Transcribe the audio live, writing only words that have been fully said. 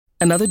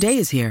Another day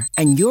is here,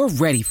 and you're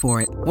ready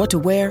for it. What to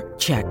wear?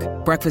 Check.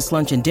 Breakfast,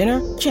 lunch, and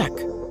dinner? Check.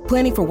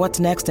 Planning for what's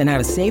next and how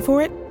to save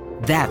for it?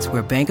 That's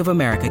where Bank of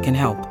America can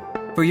help.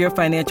 For your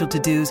financial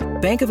to-dos,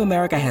 Bank of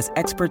America has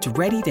experts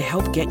ready to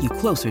help get you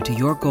closer to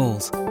your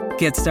goals.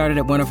 Get started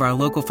at one of our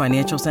local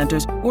financial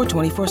centers or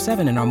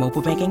 24/7 in our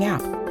mobile banking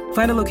app.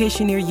 Find a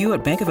location near you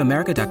at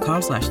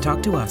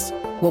bankofamerica.com/talktous.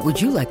 What would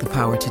you like the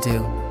power to do?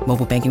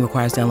 Mobile banking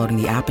requires downloading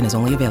the app and is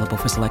only available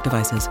for select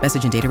devices.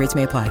 Message and data rates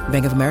may apply.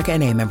 Bank of America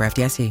N.A., member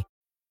FDIC.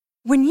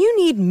 When you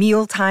need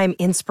mealtime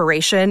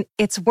inspiration,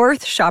 it's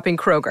worth shopping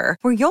Kroger,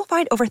 where you'll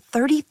find over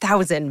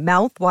 30,000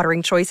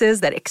 mouth-watering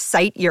choices that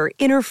excite your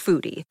inner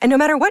foodie. And no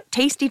matter what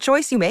tasty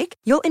choice you make,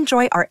 you'll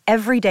enjoy our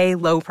everyday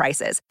low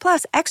prices,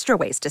 plus extra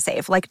ways to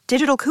save, like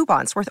digital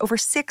coupons worth over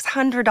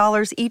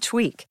 $600 each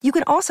week. You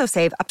can also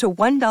save up to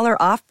 $1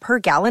 off per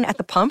gallon at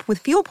the pump with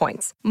fuel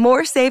points.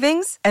 More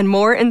savings and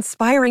more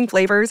inspiring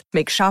flavors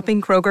make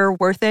shopping Kroger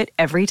worth it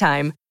every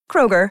time.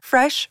 Kroger,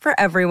 fresh for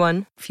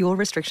everyone. Fuel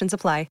restrictions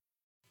apply.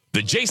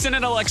 The Jason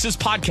and Alexis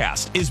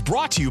podcast is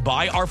brought to you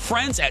by our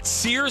friends at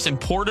Sears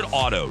Imported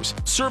Autos,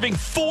 serving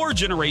 4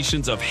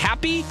 generations of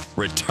happy,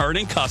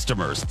 returning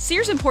customers.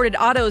 Sears Imported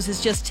Autos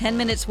is just 10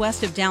 minutes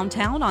west of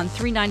downtown on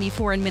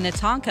 394 in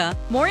Minnetonka.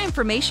 More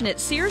information at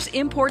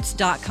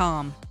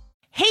SearsImports.com.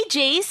 Hey,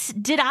 Jace,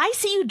 did I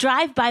see you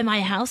drive by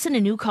my house in a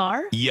new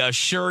car? You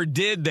sure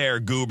did there,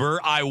 Goober.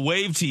 I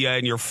waved to you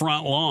in your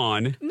front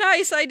lawn.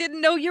 Nice. I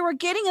didn't know you were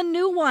getting a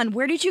new one.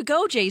 Where did you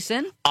go,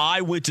 Jason?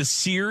 I went to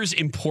Sears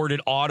Imported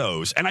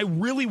Autos, and I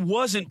really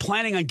wasn't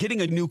planning on getting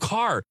a new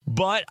car.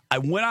 But I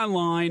went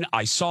online,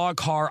 I saw a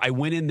car, I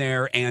went in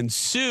there, and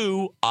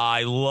Sue,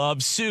 I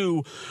love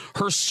Sue,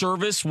 her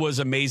service was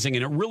amazing,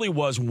 and it really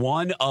was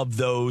one of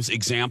those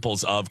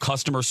examples of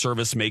customer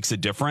service makes a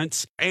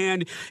difference.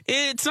 And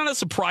it's not a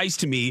surprise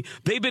to me.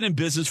 They've been in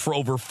business for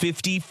over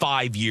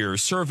 55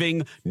 years,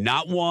 serving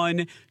not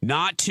 1,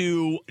 not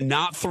 2,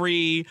 not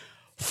 3,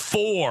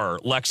 4,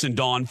 Lex and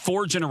Dawn,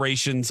 4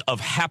 generations of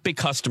happy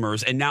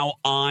customers, and now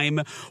I'm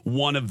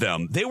one of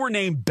them. They were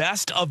named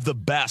Best of the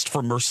Best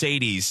for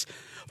Mercedes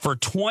for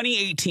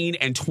 2018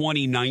 and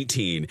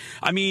 2019.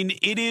 I mean,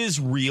 it is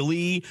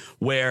really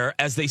where,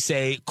 as they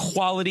say,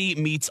 quality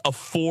meets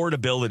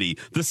affordability.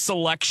 The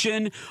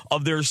selection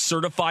of their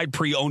certified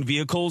pre-owned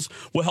vehicles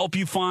will help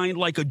you find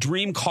like a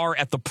dream car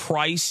at the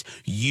price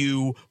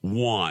you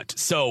want.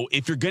 So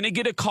if you're going to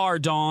get a car,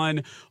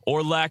 Dawn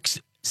or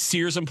Lex,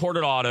 Sears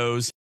Imported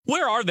Autos.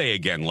 Where are they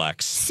again,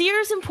 Lex?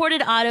 Sears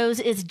Imported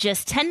Autos is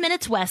just 10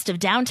 minutes west of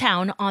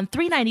downtown on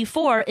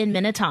 394 in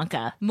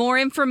Minnetonka. More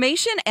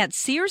information at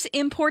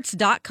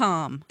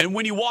SearsImports.com. And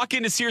when you walk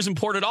into Sears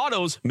Imported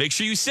Autos, make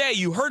sure you say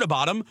you heard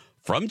about them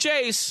from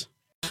Jace.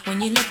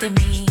 When you look at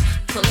me,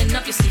 pulling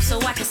up your sleeve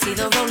so I can see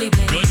the roly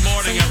blade. Good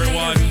morning,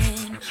 everyone.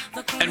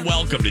 And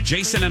welcome to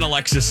Jason and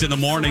Alexis in the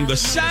morning, the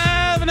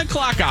 7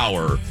 o'clock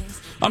hour.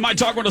 On My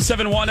Talk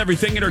 107.1,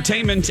 everything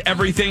entertainment,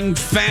 everything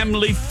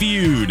Family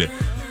Feud.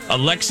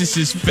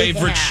 Alexis's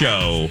favorite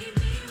show.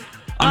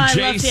 I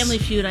love Family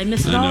Feud. I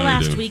missed it all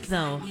last week,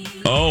 though.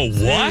 Oh,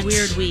 what? Very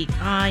weird week.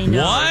 I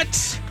know.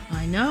 What?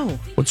 I know.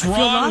 What's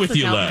wrong with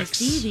you,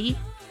 Lex?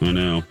 I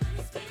know.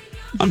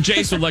 I'm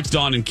Jason with Lex,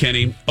 Dawn, and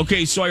Kenny.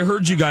 Okay, so I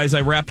heard you guys.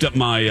 I wrapped up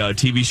my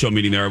TV show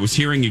meeting there. I was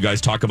hearing you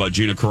guys talk about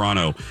Gina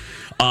Carano,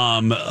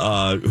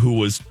 who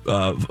was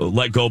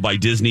let go by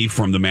Disney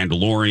from The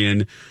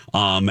Mandalorian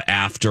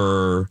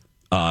after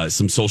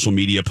some social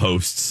media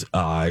posts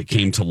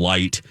came to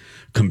light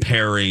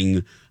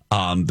comparing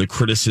the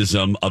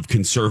criticism of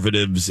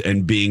conservatives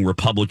and being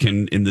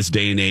Republican in this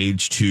day and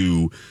age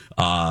to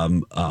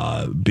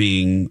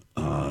being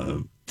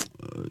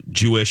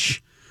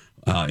Jewish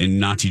in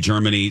Nazi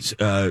Germany.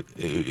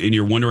 And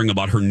you're wondering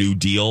about her new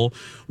deal.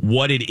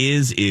 What it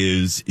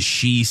is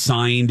she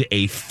signed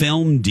a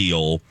film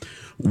deal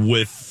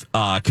with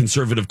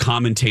conservative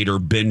commentator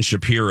Ben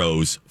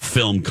Shapiro's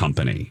film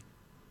company.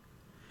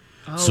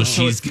 Oh,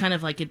 so it's kind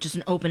of like just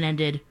an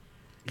open-ended,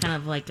 kind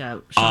of like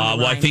a.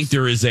 Well, I think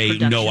there is a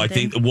no. I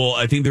think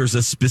there's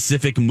a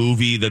specific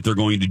movie that they're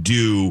going to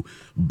do,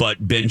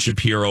 but Ben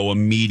Shapiro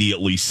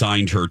immediately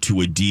signed her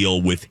to a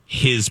deal with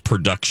his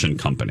production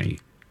company.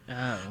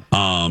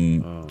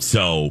 Oh.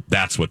 So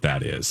that's what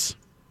that is.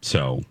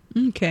 So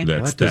okay,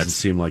 that doesn't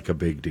seem like a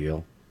big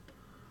deal,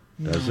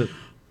 does it?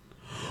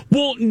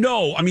 Well,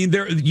 no. I mean,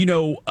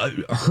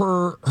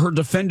 her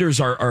defenders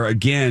are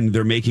again.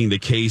 They're making the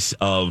case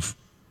of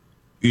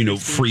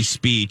free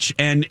speech,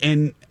 and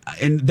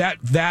that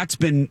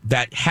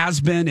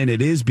has been and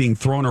it is being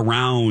thrown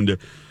around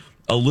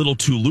a little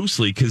too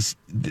loosely, because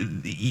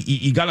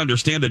you got to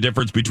understand the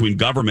difference between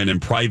government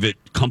and private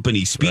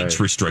company speech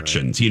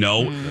restrictions. Right.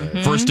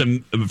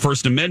 Mm-hmm.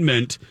 First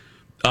Amendment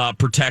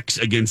protects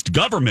against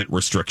government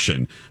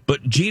restriction,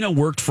 but Gina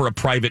worked for a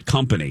private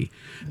company,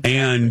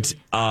 and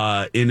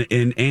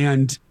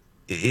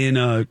in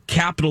a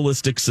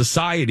capitalistic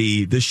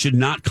society, this should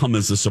not come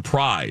as a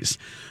surprise.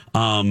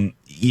 When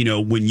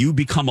you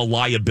become a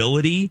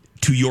liability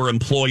to your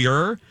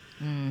employer,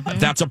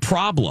 that's a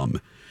problem.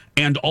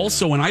 And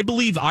also, and I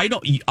believe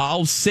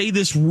I'll say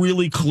this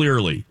really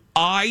clearly.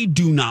 I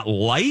do not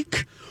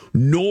like,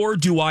 nor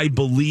do I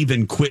believe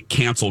in quick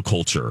cancel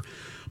culture.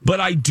 But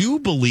I do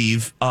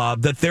believe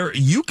that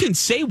you can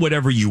say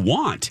whatever you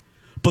want,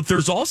 but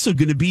there's also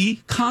going to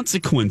be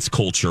consequence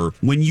culture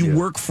when you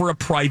work for a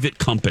private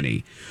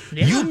company.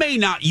 Yeah.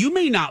 You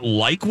may not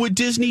like what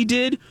Disney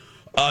did.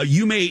 But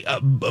you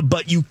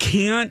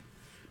can't.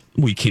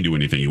 Well, you can't do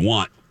anything you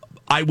want.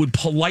 I would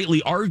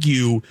politely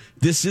argue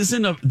it's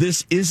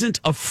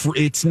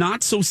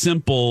not so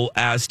simple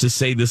as to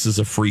say this is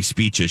a free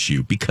speech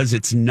issue, because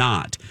it's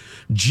not.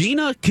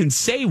 Gina can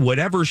say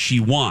whatever she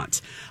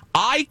wants.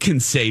 I can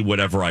say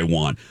whatever I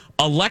want.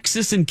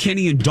 Alexis and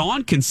Kenny and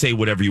Dawn can say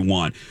whatever you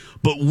want.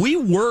 But we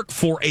work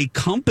for a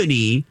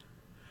company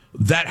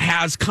that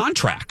has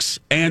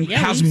contracts and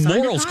has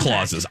morals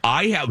clauses.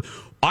 I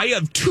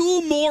have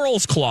 2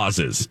 morals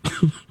clauses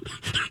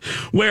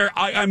where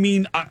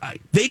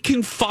they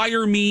can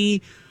fire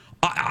me.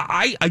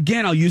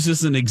 I'll use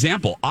this as an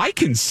example. I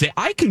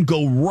can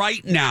go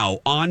right now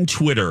on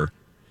Twitter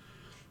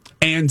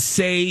and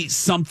say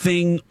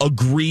something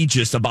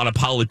egregious about a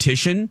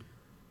politician.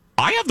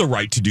 I have the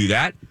right to do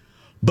that.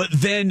 But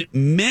then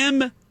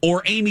Mim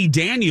or Amy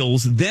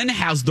Daniels then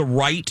has the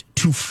right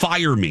to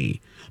fire me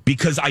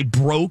because I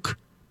broke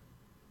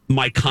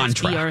my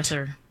contract.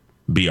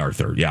 B.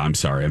 Arthur. Yeah, I'm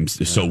sorry. I'm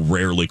so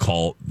rarely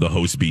call the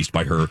host beast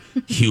by her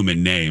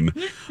human name.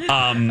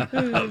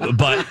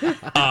 But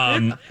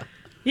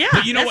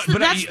you know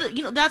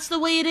what? That's the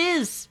way it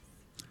is.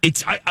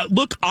 It's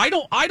look. I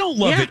don't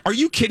love it. Are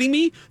you kidding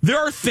me? There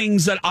are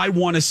things that I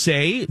want to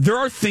say. There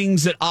are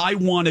things that I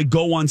want to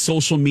go on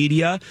social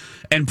media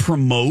and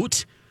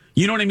promote.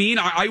 You know what I mean?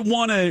 I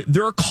want to.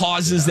 There are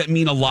causes that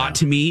mean a lot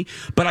to me,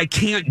 but I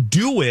can't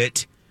do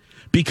it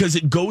because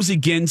it goes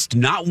against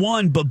not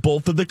one but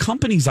both of the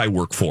companies I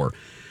work for.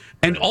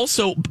 And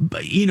also,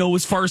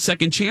 as far as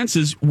second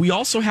chances, we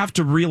also have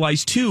to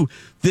realize too,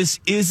 this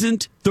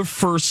isn't the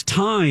first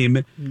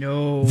time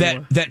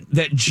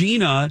that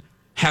Gina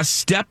has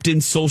stepped in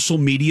social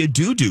media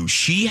doo-doo.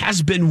 She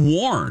has been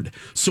warned.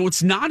 So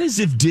it's not as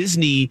if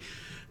Disney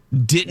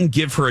didn't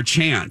give her a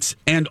chance.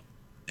 And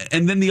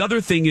then the other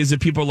thing is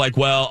that people are like,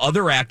 well,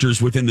 other actors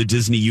within the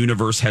Disney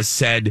universe have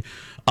said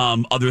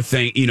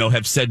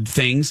have said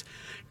things.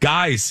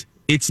 Guys,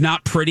 it's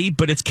not pretty,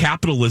 but it's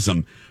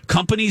capitalism.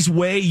 Companies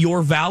weigh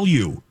your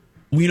value.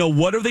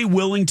 What are they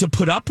willing to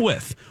put up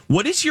with?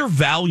 What is your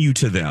value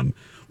to them?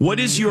 What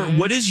is your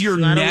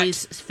not net?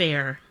 Always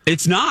fair.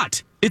 It's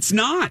not. It's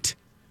not.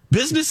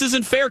 Business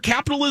isn't fair.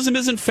 Capitalism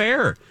isn't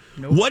fair.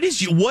 Nope. What is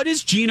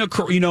Gina?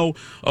 This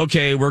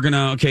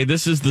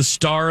is the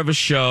star of a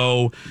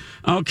show.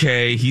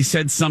 Okay, he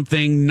said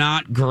something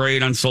not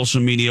great on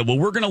social media. Well,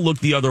 we're gonna look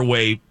the other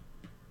way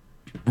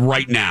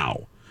right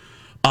now.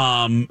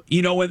 And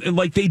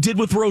like they did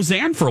with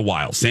Roseanne for a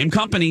while. Same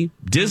company,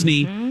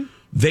 Disney. Mm-hmm.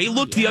 They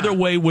looked the other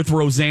way with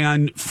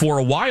Roseanne for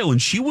a while, and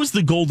she was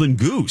the golden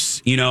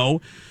goose.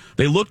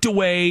 They looked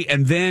away,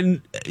 and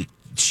then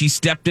she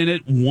stepped in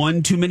it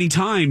one too many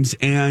times.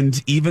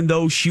 And even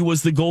though she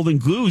was the golden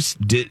goose,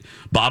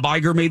 Bob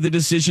Iger made the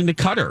decision to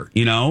cut her.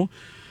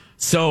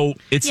 So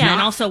it's not.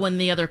 And also when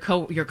the other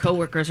your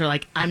coworkers are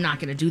like, "I'm not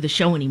going to do the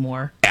show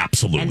anymore."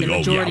 Absolutely. And the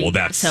majority,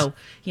 that's so.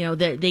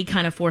 They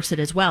kind of force it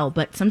as well.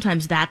 But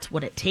sometimes that's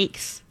what it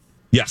takes.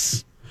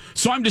 Yes.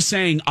 So I'm just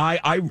saying,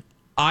 I've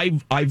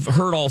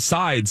heard all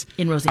sides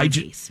in Roseanne's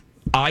case.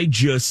 I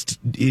just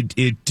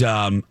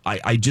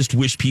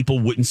wish people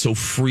wouldn't so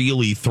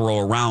freely throw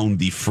around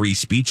the free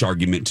speech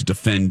argument to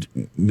defend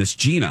Miss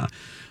Gina,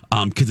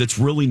 because it's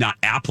really not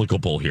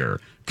applicable here,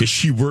 because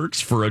she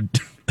works for a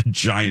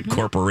giant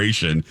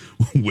corporation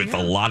with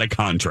a lot of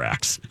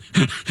contracts,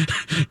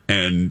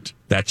 and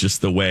that's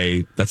the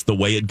way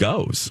it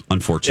goes,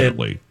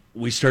 unfortunately. And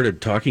we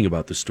started talking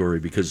about the story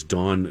because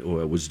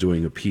Dawn was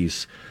doing a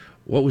piece.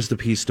 What was the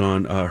piece,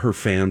 Dawn? Her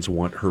fans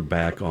want her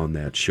back on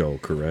that show,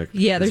 correct?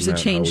 Yeah, there's a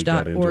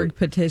change.org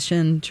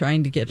petition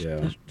trying to get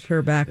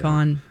her back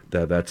on.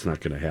 That's not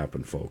going to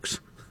happen,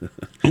 folks.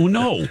 Oh,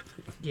 no.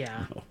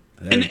 Yeah. No,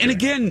 and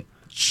again,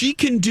 she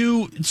can,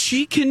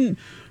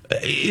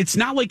 it's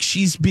not like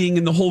she's being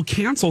in the whole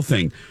cancel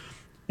thing.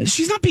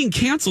 She's not being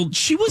canceled.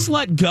 She was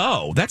let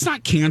go. That's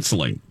not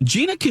canceling.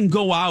 Gina can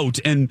go out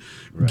and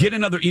get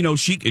another,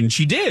 she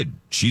did.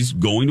 She's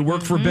going to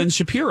work for Ben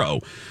Shapiro.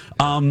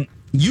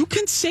 You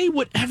can say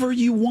whatever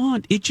you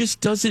want. It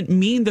just doesn't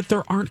mean that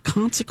there aren't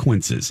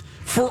consequences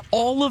for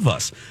all of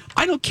us.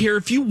 I don't care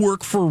if you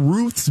work for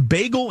Ruth's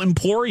Bagel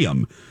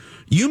Emporium.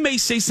 You may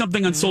say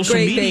something on social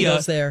media.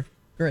 Bagels there.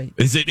 Great.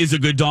 Is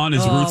it good, Dawn?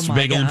 Is Ruth's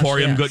Bagel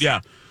Emporium good?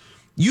 Yeah.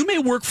 You may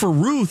work for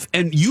Ruth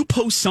and you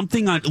post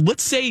something on,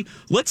 let's say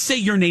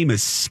your name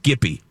is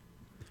Skippy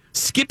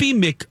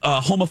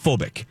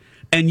homophobic,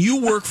 and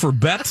you work for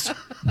Beth's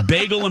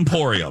Bagel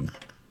Emporium.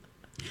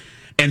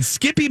 And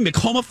Skippy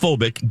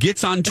McHomophobic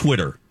gets on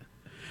Twitter,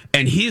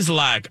 and he's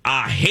like,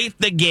 I hate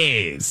the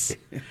gays.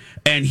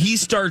 And he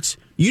starts,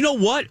 you know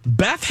what?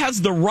 Beth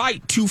has the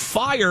right to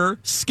fire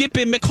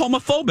Skippy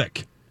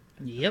McHomophobic.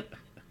 Yep.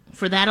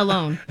 For that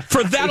alone.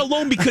 For that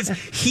alone, because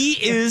he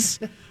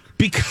is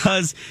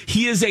because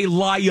he is a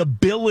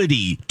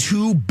liability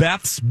to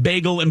Beth's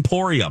Bagel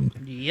Emporium.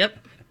 Yep.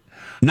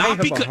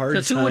 Not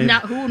because who would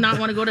not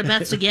want to go to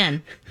Beth's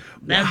again?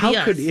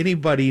 How could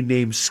anybody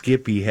named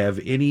Skippy have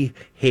any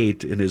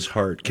hate in his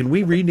heart? Can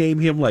we rename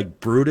him like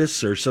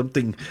Brutus or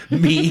something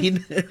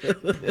mean?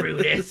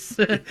 Brutus.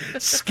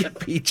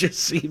 Skippy just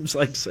seems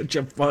like such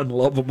a fun,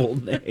 lovable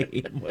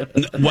name.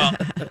 Well,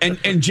 and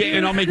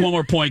I'll make one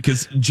more point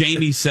because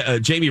Jamie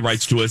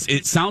writes to us.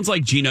 It sounds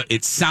like Gina.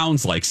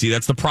 See,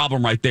 that's the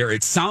problem right there.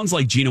 It sounds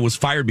like Gina was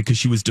fired because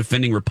she was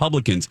defending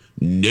Republicans.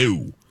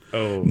 No.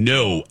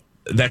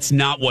 That's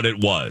not what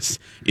it was.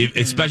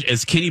 Especially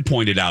as Kenny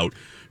pointed out,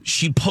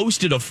 she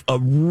posted a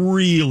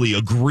really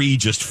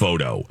egregious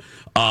photo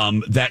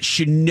that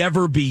should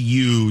never be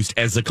used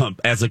as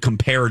a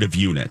comparative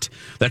unit.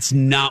 That's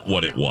not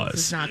what it was.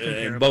 It's not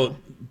comparable.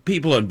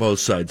 People on both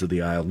sides of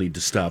the aisle need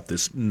to stop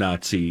this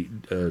Nazi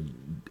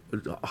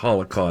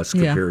Holocaust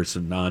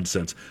comparison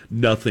nonsense.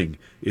 Nothing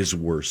is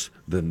worse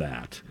than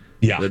that.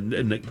 Yeah.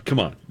 Come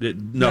on.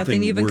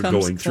 Nothing even we're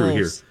comes going through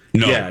here. close.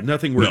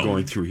 Nothing we're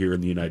going through here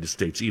in the United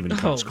States even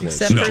comes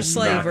close. Except for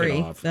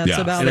slavery. That's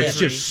about and it. it's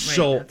just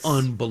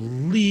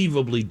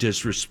unbelievably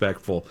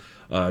disrespectful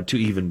to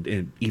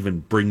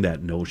even bring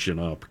that notion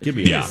up. Give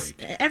me a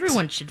break.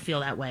 Everyone should feel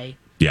that way.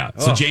 Yeah.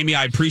 So, Jamie,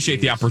 I appreciate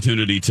the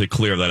opportunity to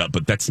clear that up,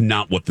 but that's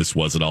not what this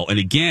was at all. And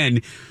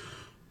again,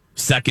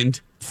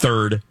 second,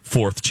 third,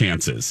 fourth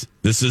chances.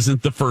 This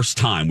isn't the first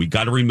time. We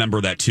got to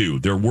remember that, too.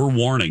 There were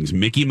warnings.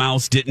 Mickey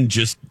Mouse didn't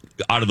just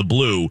out of the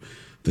blue.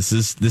 This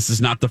is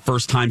not the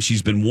first time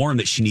she's been warned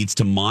that she needs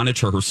to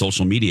monitor her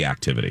social media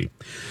activity.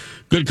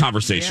 Good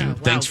conversation. Yeah, wow.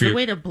 Thanks for your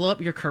way to blow up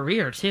your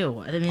career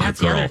too. I mean, that's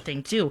the other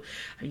thing too.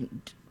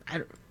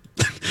 Do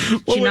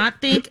you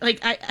not think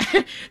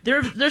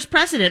there's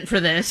precedent for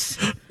this?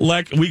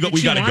 Lex, we got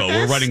to go.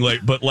 We're running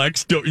late. But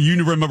Lex,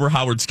 you remember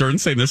Howard Stern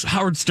saying this?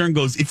 Howard Stern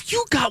goes, "If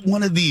you got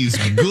one of these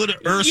good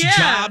Earth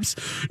jobs,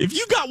 if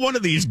you got one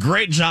of these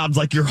great jobs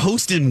like you're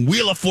hosting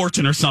Wheel of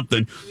Fortune or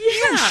something,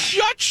 you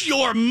shut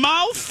your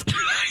mouth."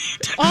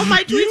 All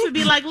my tweets would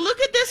be like, "Look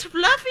at this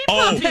fluffy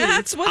puppy."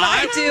 That's what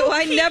I do.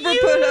 I never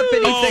put up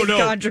anything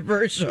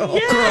controversial.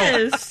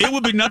 Yes. It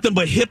would be nothing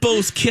but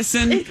hippos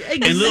kissing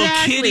and little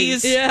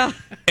kitties. Yeah.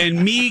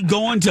 And me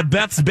going to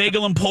Beth's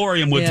Bagel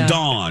Emporium with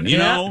Dawn, you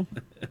know?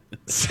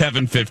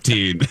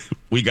 7:15.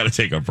 We got to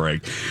take a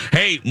break.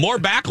 Hey, more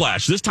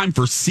backlash, this time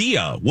for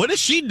Sia. What has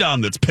she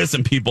done that's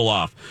pissing people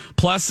off?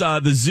 Plus,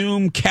 the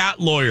Zoom cat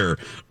lawyer.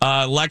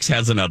 Lex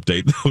has an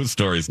update. Those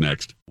stories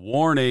next.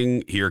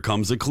 Warning, here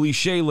comes a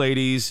cliche,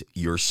 ladies.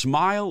 Your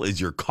smile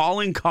is your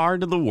calling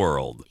card to the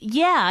world.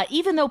 Yeah,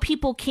 even though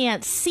people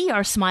can't see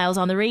our smiles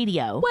on the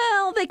radio.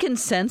 Well, they can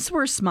sense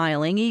we're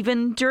smiling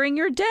even during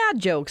your dad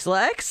jokes,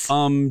 Lex.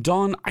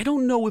 Dawn, I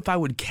don't know if I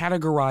would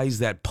categorize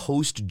that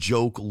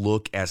post-joke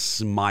look as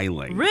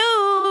smiling.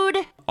 Rude!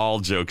 All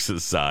jokes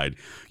aside,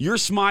 your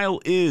smile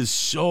is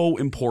so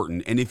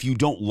important, and if you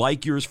don't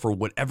like yours for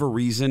whatever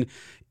reason,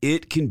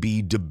 it can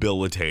be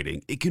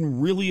debilitating. It can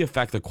really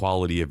affect the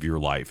quality of your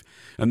life.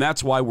 And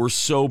that's why we're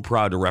so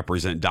proud to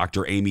represent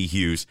Dr. Amy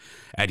Hughes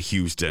at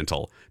Hughes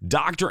Dental.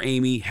 Dr.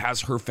 Amy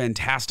has her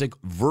fantastic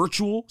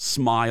virtual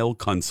smile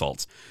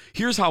consults.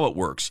 Here's how it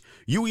works.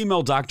 You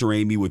email Dr.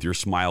 Amy with your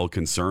smile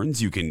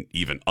concerns. You can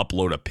even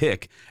upload a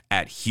pic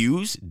at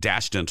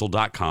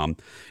hughes-dental.com,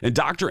 and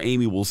Dr.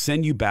 Amy will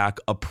send you back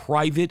a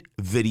private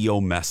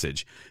video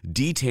message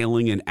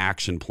detailing an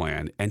action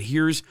plan. And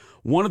here's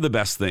one of the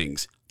best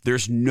things.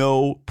 There's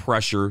no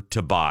pressure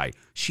to buy.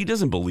 She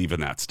doesn't believe in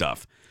that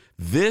stuff.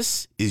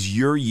 This is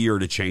your year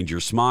to change your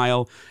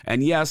smile.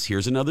 And yes,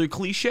 here's another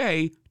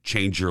cliche,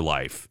 change your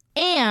life.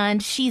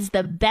 And she's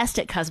the best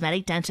at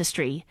cosmetic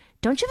dentistry.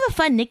 Don't you have a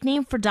fun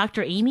nickname for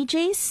Dr. Amy,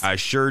 Jace? I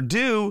sure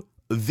do.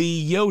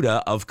 The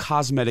Yoda of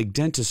cosmetic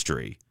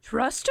dentistry.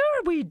 Trust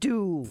her, we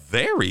do.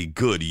 Very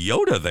good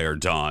Yoda there,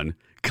 Dawn.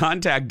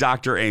 Contact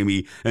Dr.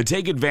 Amy and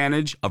take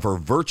advantage of her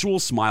virtual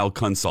smile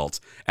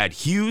consults at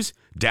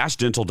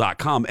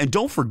hughes-dental.com. And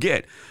don't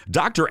forget,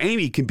 Dr.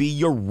 Amy can be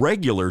your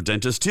regular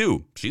dentist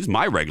too. She's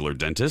my regular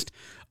dentist.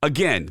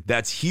 Again,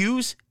 that's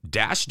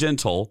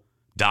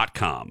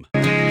hughes-dental.com.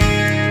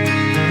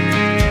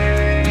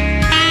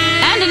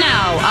 And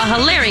now, a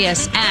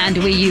hilarious, and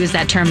we use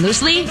that term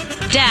loosely,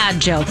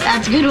 dad joke.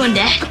 That's a good one,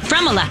 Dad.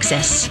 From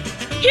Alexis.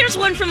 Here's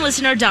one from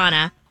listener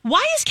Donna.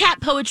 Why is cat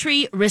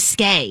poetry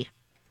risque?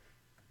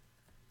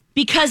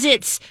 Because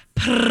it's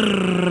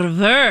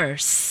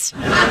perverse.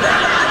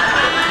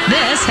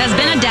 This has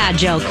been a dad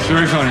joke.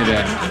 Very funny,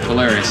 Dad.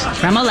 Hilarious.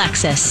 From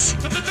Alexis.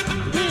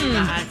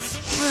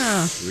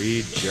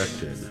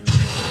 Rejected.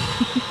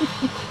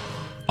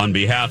 On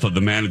behalf of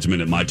the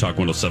management at My Talk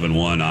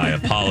 1071, I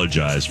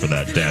apologize for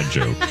that dad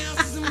joke.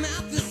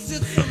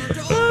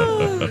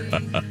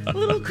 A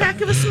little crack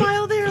of a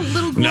smile there, a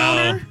little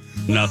groaner.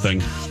 No,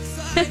 nothing.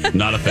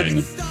 Not a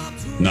thing.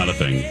 Not a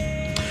thing.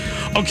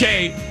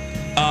 Okay,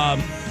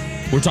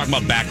 we're talking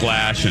about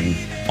backlash and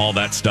all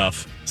that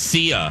stuff.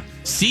 Sia.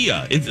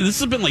 This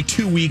has been like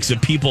 2 weeks of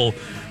people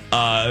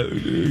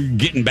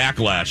getting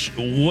backlash.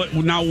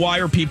 Now, why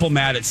are people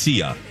mad at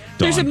Sia?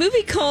 There's a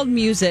movie called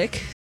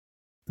Music.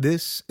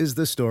 This is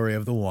the story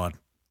of the one.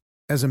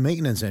 As a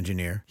maintenance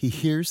engineer, he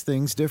hears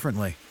things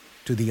differently.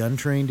 To the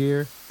untrained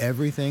ear,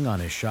 everything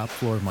on his shop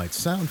floor might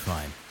sound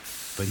fine,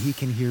 but he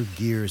can hear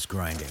gears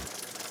grinding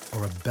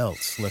or a belt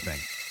slipping.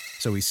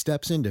 So he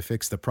steps in to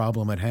fix the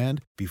problem at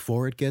hand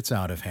before it gets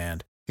out of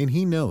hand. And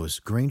he knows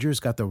Grainger's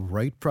got the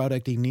right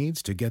product he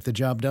needs to get the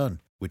job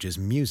done, which is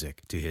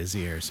music to his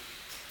ears.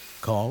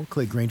 Call,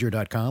 click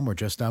Grainger.com, or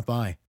just stop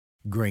by.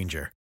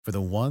 Grainger, for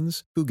the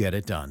ones who get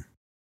it done.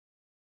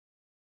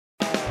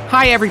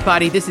 Hi,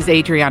 everybody. This is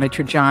Adriana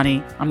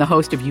Trajani. I'm the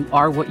host of You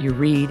Are What You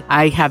Read.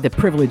 I have the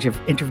privilege of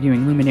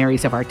interviewing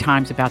luminaries of our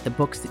times about the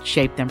books that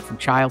shaped them from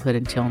childhood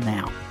until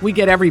now. We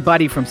get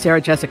everybody from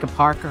Sarah Jessica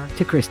Parker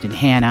to Kristen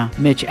Hanna,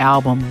 Mitch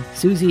Albom,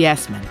 Susie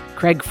Essman,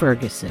 Craig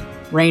Ferguson,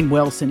 Rainn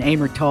Wilson,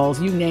 Amor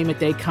Tolls, you name it,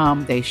 they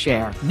come, they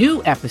share.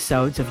 New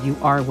episodes of You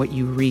Are What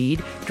You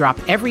Read drop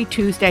every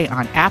Tuesday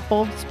on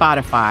Apple,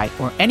 Spotify,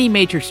 or any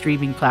major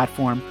streaming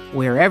platform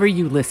wherever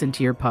you listen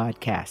to your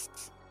podcasts.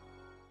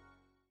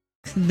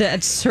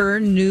 That's her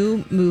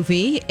new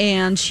movie,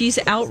 and she's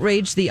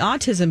outraged the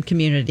autism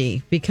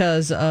community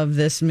because of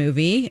this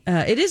movie.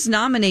 It is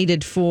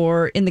nominated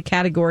in the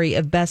category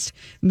of Best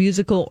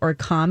Musical or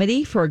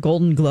Comedy for a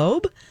Golden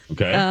Globe.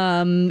 Okay.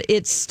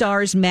 It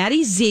stars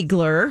Maddie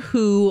Ziegler,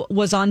 who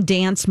was on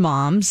Dance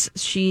Moms.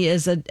 She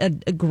is a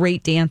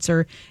great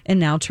dancer and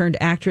now turned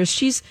actress.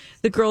 She's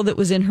the girl that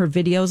was in her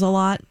videos a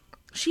lot.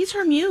 She's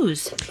her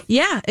muse.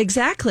 Yeah,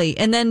 exactly.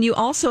 And then you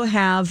also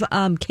have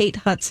Kate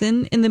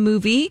Hudson in the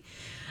movie,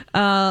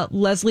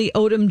 Leslie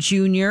Odom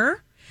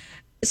Jr.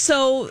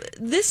 So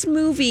this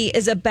movie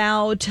is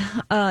about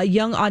a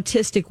young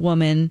autistic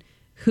woman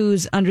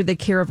who's under the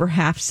care of her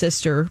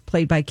half-sister,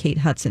 played by Kate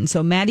Hudson.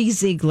 So Maddie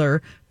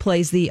Ziegler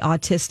plays the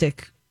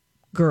autistic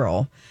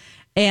girl.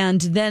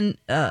 And then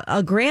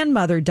a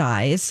grandmother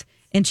dies,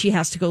 and she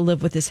has to go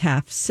live with this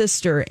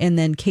half-sister. And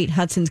then Kate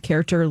Hudson's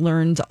character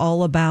learns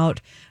all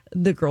about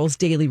the girl's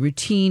daily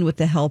routine with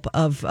the help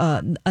of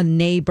a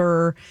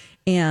neighbor.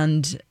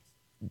 And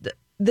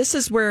this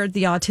is where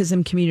the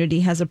autism community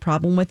has a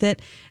problem with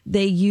it.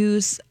 They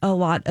use a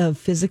lot of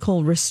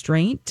physical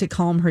restraint to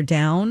calm her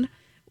down,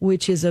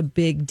 which is a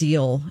big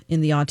deal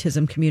in the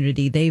autism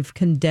community. They've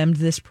condemned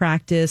this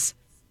practice.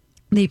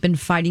 They've been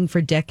fighting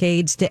for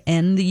decades to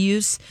end the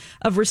use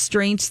of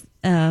restraints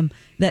that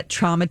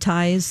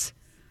traumatize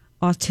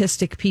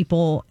autistic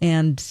people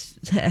and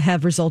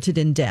have resulted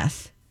in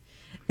death.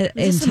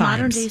 Is this a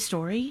modern day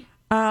story?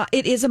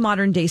 It is a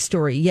modern day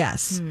story,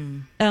 yes.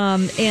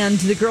 And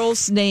the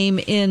girl's name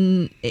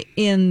in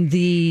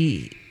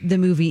the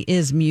movie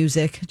is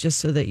Music, just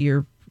so that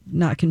you're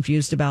not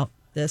confused about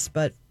this.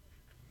 But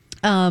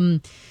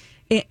and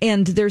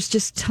there's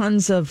just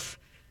tons of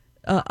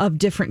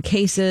different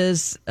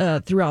cases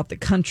throughout the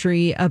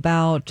country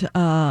about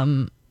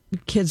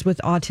kids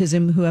with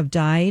autism who have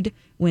died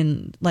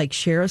when, like,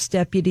 sheriff's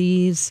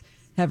deputies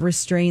have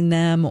restrained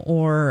them,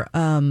 or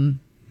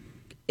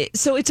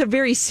so it's a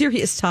very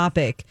serious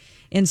topic,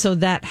 and so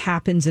that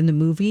happens in the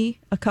movie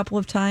a couple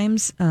of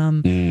times.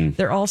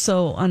 They're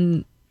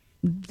also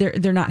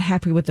they're not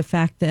happy with the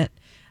fact that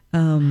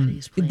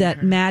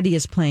Maddie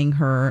is playing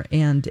her,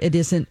 and it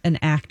isn't an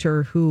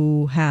actor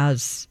who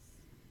has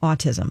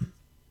autism.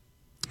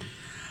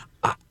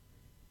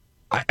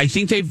 I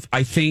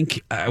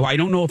think I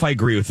don't know if I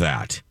agree with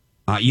that.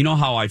 You know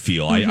how I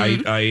feel.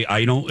 Mm-hmm.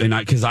 I don't,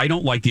 because I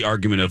don't like the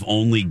argument of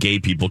only gay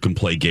people can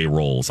play gay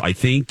roles. I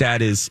think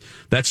that's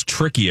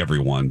tricky,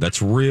 everyone.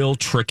 That's real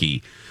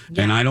tricky.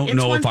 Yeah, and I don't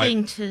know if It's one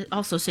thing to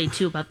also say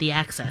too about the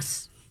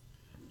access.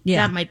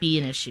 Yeah, that might be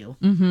an issue.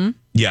 Mm-hmm.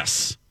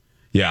 Yes.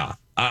 Yeah.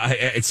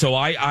 So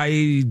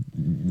I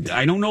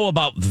don't know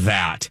about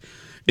that.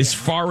 As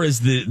far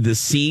as the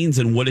scenes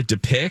and what it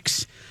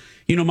depicts,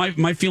 you know,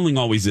 my feeling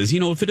always is,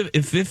 you know, if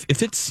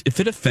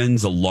it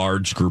offends a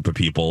large group of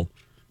people.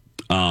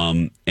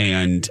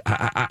 And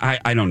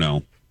I don't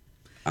know.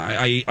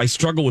 I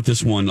struggle with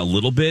this one a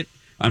little bit.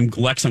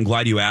 Lex, I'm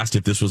glad you asked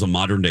if this was a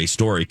modern day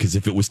story, because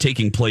if it was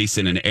taking place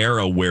in an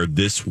era where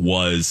this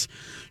was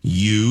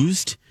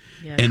used,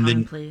 and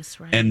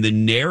the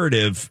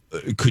narrative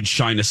could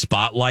shine a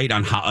spotlight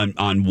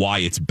on why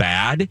it's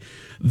bad,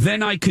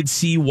 then I could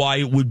see why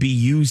it would be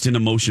used in a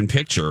motion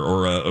picture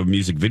or a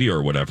music video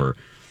or whatever.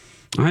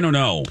 I don't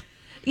know.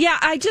 Yeah,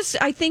 I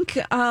think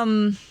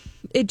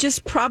it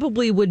just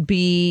probably would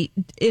be,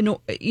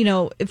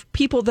 if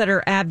people that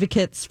are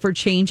advocates for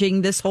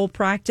changing this whole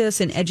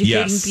practice and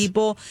educating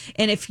people,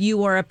 and if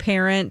you are a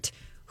parent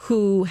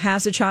who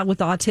has a child with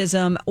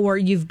autism, or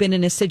you've been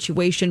in a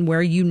situation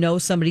where you know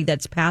somebody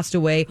that's passed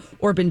away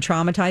or been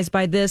traumatized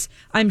by this,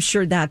 I'm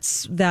sure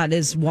that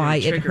is why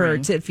it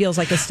hurts. It feels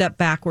like a step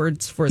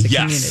backwards for the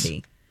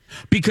community.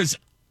 Because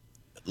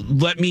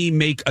let me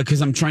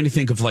because I'm trying to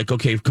think of, like,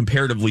 okay,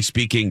 comparatively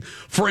speaking,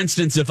 for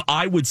instance, if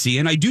I would see,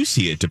 and I do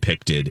see it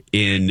depicted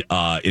in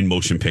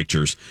motion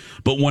pictures,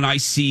 but when I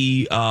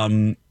see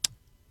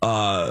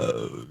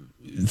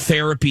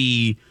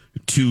therapy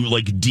to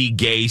like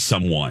de-gay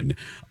someone,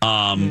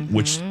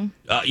 which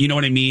you know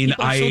what I mean.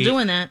 People are still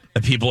doing that.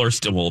 People are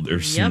still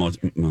there's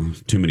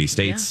too many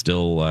states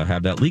still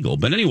have that legal.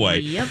 But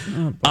anyway,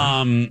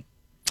 I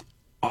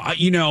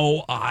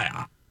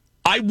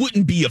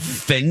wouldn't be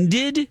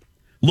offended.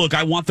 Look,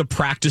 I want the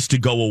practice to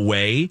go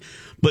away,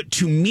 but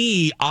to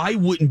me, I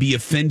wouldn't be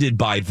offended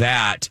by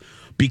that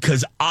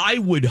because I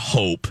would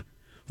hope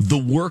the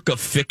work of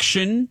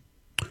fiction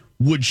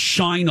would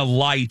shine a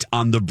light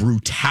on the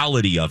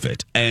brutality of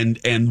it and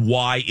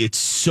why it's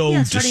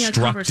so starting destructive.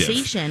 A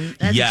conversation.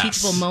 That's a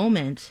teachable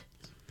moment.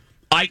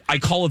 I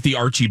call it the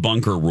Archie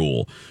Bunker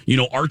rule. You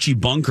know, Archie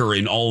Bunker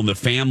and All in the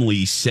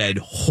Family said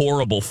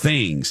horrible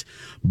things,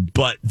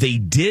 but they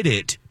did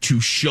it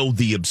to show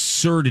the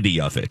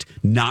absurdity of it,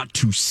 not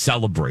to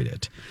celebrate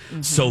it.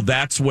 Mm-hmm. So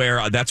that's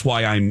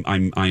why I'm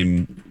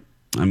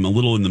a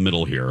little in the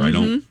middle here. I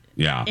don't.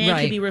 Yeah. And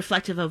it can be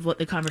reflective of what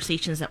the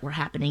conversations that were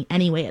happening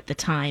anyway at the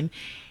time.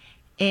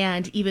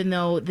 And even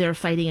though they're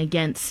fighting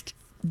against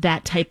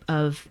that type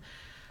of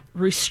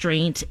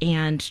restraint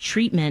and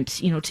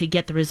treatment, to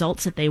get the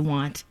results that they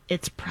want,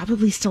 it's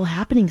probably still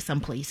happening some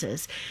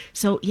places.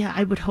 So, yeah,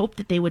 I would hope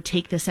that they would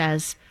take this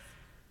as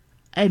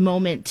a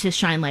moment to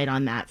shine light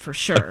on that for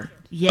sure.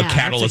 A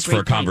catalyst for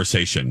a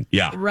conversation.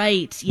 Yeah.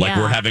 Right. Yeah. Like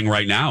we're having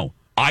right now.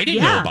 I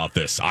didn't know about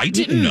this. I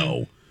didn't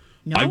know.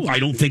 No. I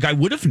don't think I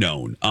would have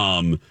known.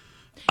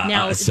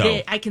 Now,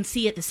 I can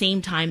see at the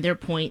same time their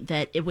point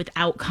that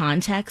without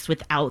context,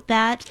 without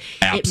that,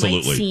 it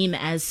might seem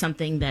as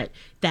something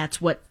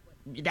that's what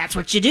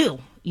you do.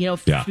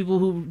 People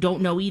who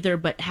don't know either,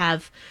 but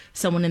have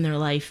someone in their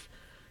life,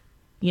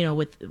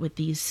 with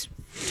these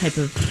type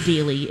of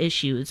daily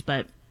issues.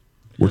 But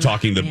we're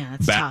talking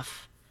it's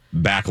tough.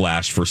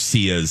 Backlash for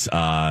Sia's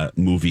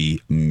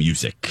movie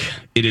music.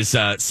 It is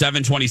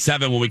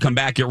 7:27. When we come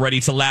back, get ready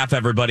to laugh,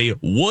 everybody.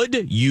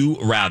 Would you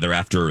rather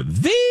after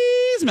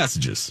these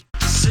messages?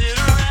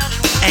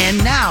 And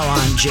now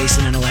on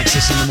Jason and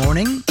Alexis in the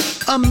Morning,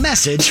 a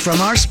message from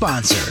our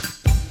sponsor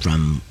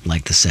from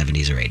like the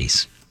 70s or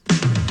 80s.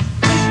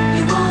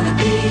 You want to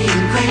be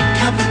in great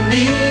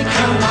company?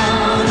 Come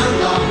on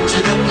along to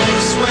the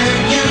place where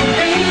you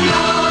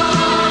belong.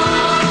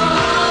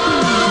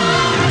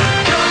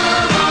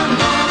 Come on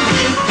along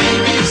with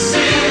BBC.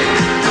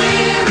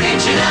 We're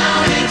reaching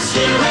out, it's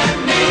you and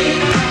me.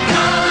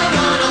 Come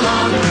on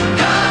along with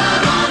ABC.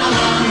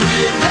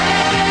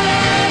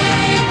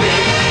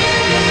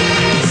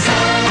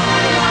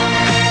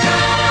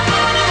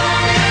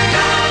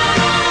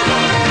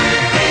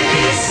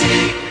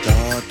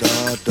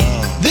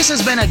 This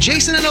has been a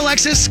Jason and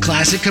Alexis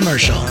classic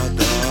commercial.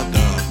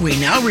 We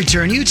now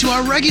return you to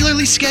our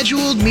regularly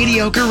scheduled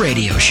mediocre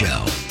radio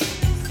show.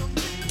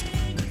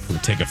 We'll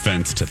take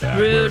offense to that.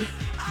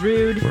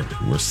 Rude.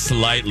 We're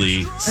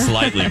slightly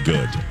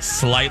good.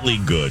 Slightly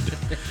good.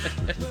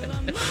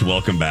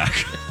 Welcome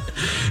back.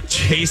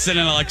 Jason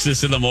and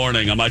Alexis in the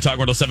morning on My Talk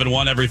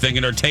 107.1, everything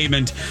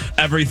entertainment,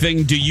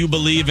 everything. Do you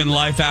believe in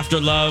life after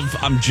love?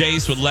 I'm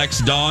Jace with Lex,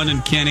 Dawn,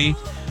 and Kenny,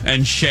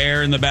 and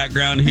Cher in the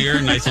background here.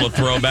 Nice little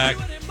throwback.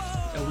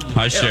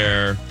 Hi,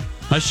 Cher.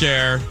 Hi,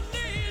 Cher.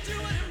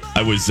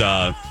 I was,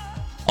 I'll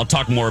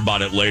talk more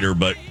about it later,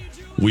 but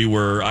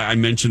I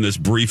mentioned this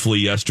briefly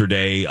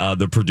yesterday.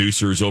 The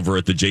producers over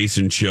at the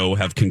Jason Show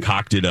have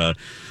concocted a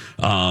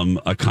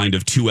kind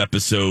of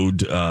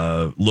 2-episode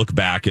look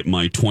back at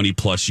my 20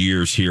 plus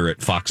years here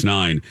at Fox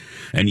 9.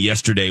 And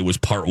yesterday was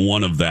part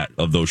 1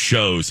 of those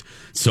shows.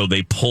 So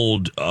they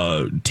pulled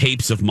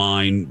tapes of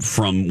mine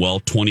from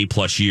 20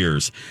 plus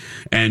years.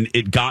 And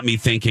it got me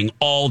thinking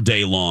all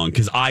day long,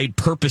 because I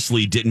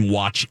purposely didn't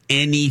watch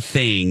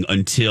anything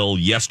until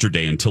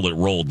yesterday, until it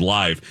rolled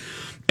live.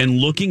 And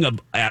looking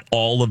at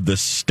all of the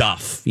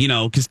stuff,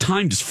 because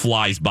time just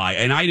flies by,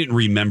 and I didn't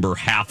remember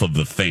half of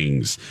the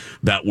things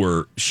that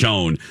were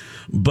shown.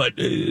 But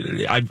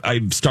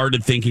I've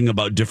started thinking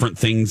about different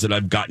things that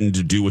I've gotten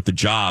to do with the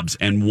jobs,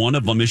 and one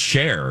of them is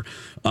Cher.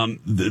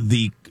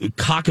 The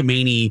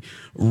cockamamie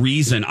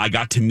reason I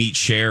got to meet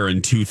Cher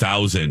in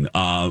 2000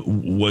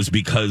 was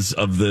because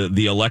of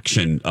the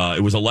election.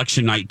 It was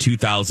election night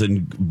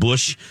 2000,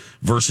 Bush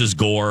versus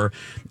Gore,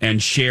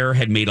 and Cher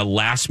had made a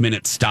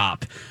last-minute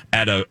stop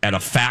at a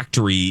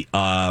factory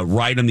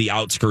right on the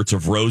outskirts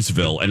of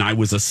Roseville, and I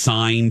was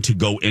assigned to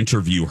go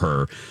interview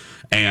her.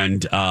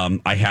 And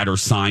I had her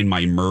sign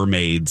my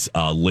Mermaids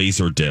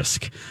laser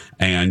disc,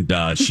 and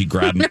she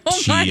grabbed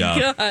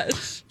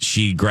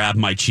she grabbed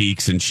my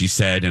cheeks and she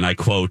said, and I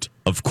quote,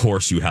 "Of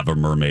course you have a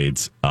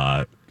Mermaids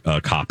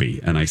copy."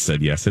 And I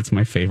said, "Yes, it's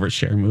my favorite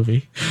Cher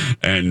movie."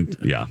 And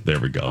yeah, there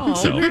we go. Oh,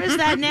 so where is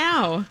that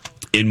now?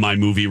 In my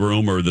movie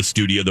room, or the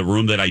studio, the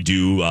room that I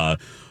do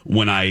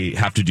when I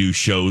have to do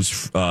shows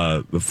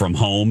from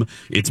home.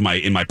 It's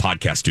in my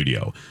podcast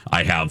studio.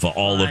 I have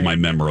all of my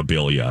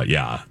memorabilia.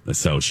 Yeah.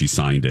 So she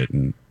signed it,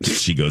 and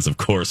she goes, "Of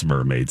course,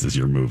 Mermaids is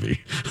your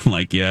movie." I'm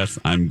like, "Yes,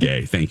 I'm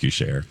gay. Thank you,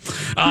 Cher."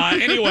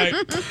 Anyway,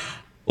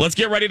 let's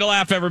get ready to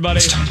laugh, everybody.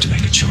 It's time to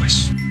make a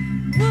choice.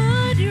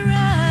 Would you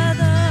rather?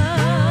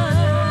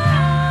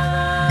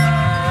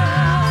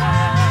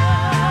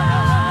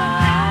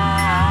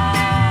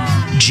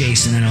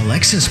 Jason and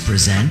Alexis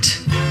present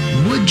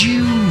Would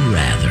You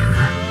Rather?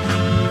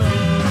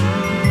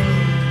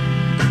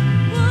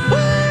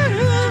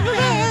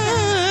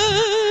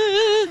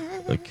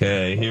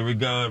 Okay, here we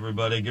go,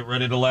 everybody. Get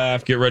ready to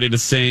laugh, get ready to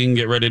sing,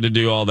 get ready to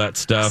do all that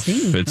stuff.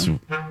 Sing? It's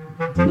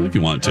if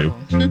you want to.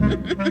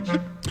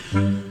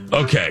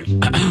 Okay.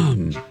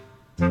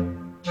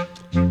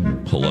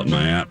 Pull up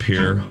my app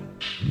here.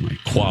 My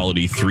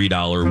quality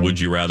 $3 Would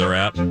You Rather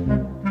app.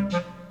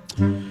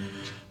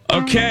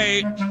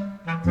 Okay.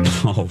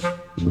 Oh,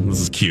 this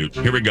is cute.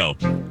 Here we go.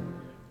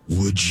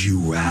 Would you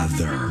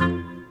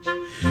rather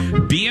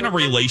be in a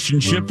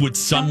relationship with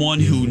someone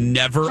who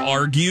never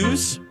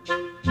argues,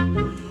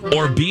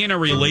 or be in a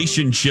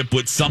relationship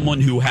with someone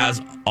who has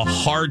a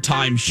hard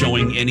time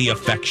showing any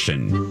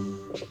affection?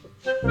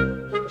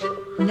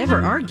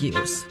 Never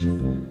argues.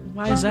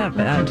 Why is that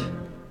bad?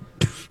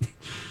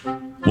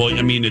 Well,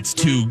 I mean, it's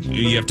two.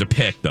 You have to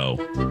pick, though.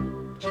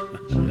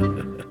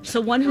 So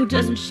one who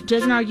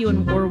doesn't argue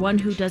or one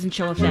who doesn't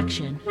show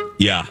affection.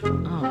 Yeah.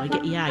 Oh, I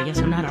guess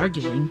I'm not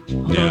arguing.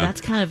 Although Yeah.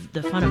 that's kind of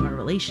the fun of our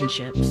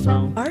relationship.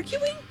 So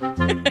arguing?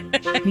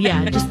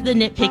 Yeah, just the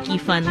nitpicky,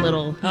 fun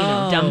little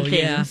dumb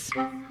yeah. things.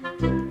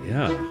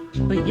 Yeah.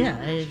 But yeah,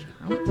 I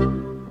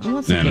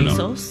want some I don't know.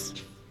 pesos,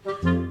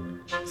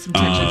 some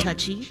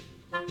touchy.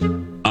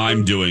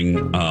 I'm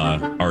doing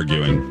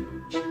arguing.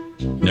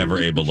 Never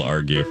able to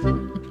argue.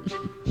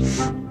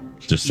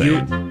 Just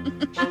saying.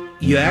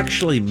 You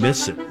actually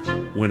miss it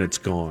when it's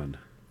gone.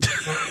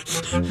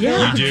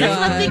 Yeah, You do? that's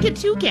what I'm thinking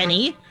too,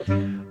 Kenny.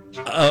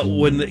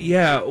 When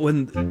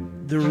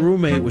the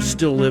roommate was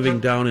still living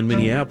down in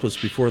Minneapolis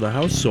before the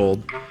house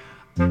sold,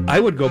 I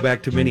would go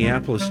back to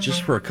Minneapolis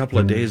just for a couple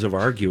of days of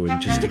arguing,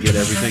 just to get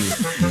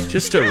everything,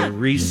 just to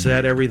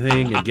reset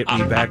everything and get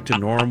me back to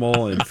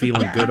normal and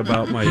feeling good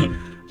about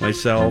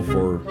myself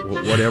or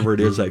whatever it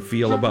is I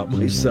feel about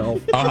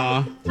myself.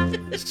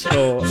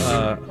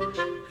 So,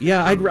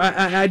 yeah,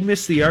 I'd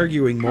miss the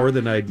arguing more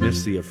than I'd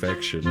miss the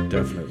affection,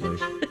 definitely.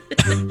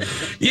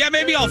 Yeah,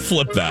 maybe I'll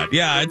flip that.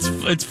 Yeah,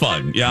 it's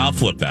fun. Yeah, I'll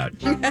flip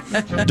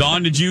that.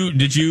 Dawn, did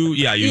you?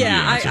 Yeah, you.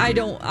 Yeah, I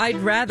don't. I'd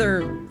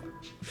rather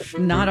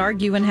not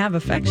argue and have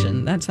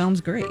affection. That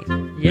sounds great.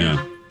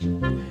 Yeah.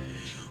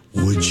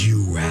 Would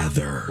you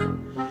rather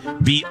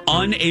be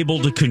unable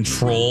to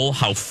control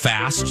how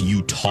fast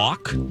you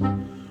talk,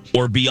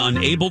 or be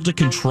unable to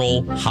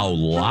control how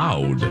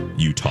loud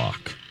you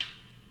talk?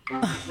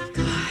 Oh,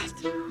 God.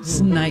 It's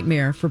a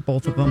nightmare for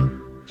both of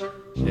them.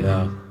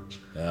 Yeah.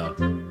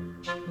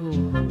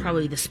 Ooh,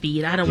 probably the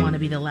speed. I don't want to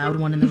be the loud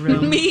one in the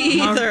room.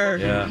 Me either.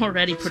 I'm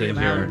already pretty Same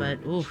loud, here.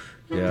 but oof.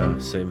 Yeah,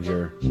 same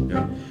here.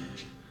 Yeah.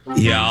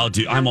 Yeah, I'll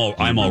do. I'm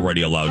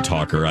already a loud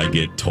talker. I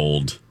get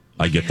told.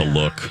 I get the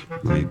look.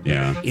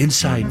 Yeah.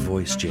 Inside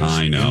voice, Jason.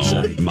 I know.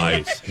 Inside My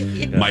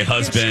voice.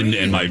 husband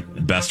and my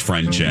best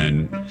friend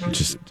Jen.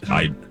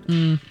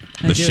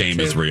 The shame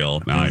is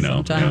real. I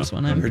know. Sometimes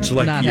when I'm It's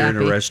like not you're happy.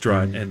 in a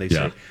restaurant and they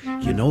say,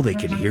 "You know, they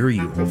can hear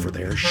you over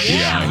there."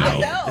 Yeah, I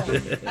know.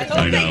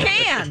 I know. They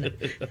can.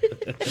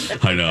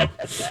 I know.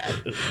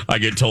 I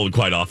get told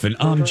quite often,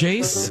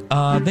 Jace,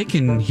 they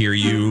can hear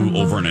you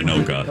over in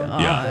Anoka.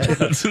 Yeah.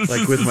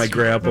 Like with my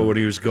grandpa when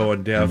he was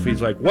going deaf,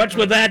 he's like, "What's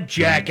with that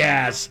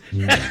jackass?"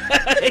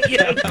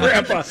 Yeah,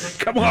 Grandpa,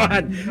 come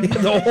on!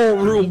 The whole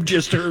room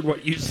just heard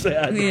what you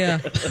said. Yeah.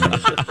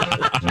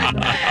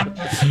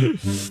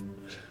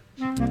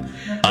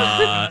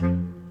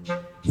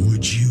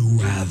 Would you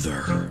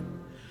rather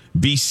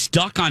be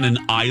stuck on an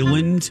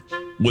island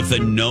with a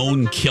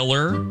known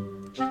killer,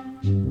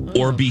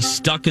 or be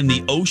stuck in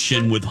the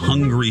ocean with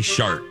hungry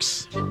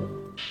sharks?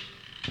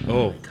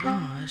 Oh,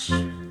 Gosh.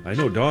 I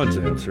know Dawn's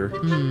answer.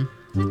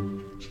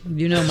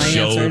 You know my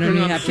Show- answer. I don't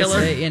even on have to killer?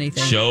 say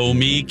anything. Show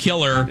me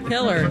killer.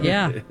 Killer,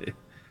 yeah.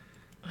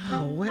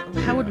 Oh, what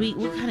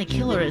kind of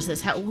killer is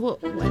this? How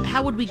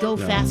would we go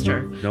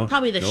faster? No,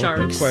 Probably the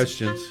sharks. No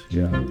questions.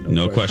 Yeah.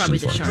 No Probably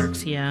questions. the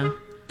sharks, yeah.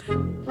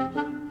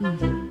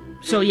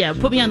 So, yeah,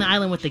 put me on the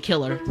island with the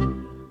killer.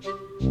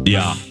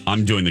 Yeah,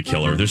 I'm doing the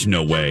killer. There's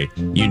no way.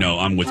 You know,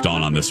 I'm with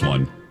Dawn on this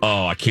one.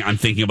 Oh, I can't. I'm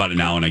thinking about it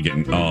now, and I get.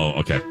 Oh,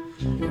 okay.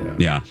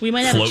 Yeah. We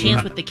might have Floating- a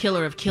chance with the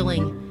killer of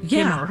killing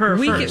him or her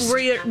first.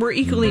 We're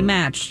equally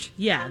matched.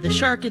 Yeah, the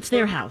shark, it's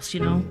their house,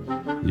 you know?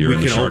 You're We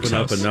in the can shark's open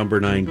up house. a number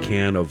 9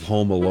 can of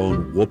Home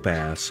Alone whoop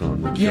ass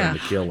on the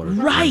killer.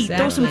 Right,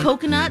 throw some Exactly.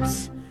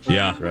 coconuts,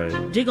 Yeah.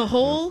 Right. dig a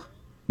hole,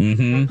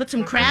 put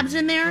some crabs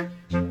in there.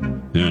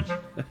 Yeah.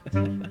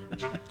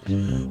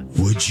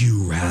 Would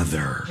you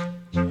rather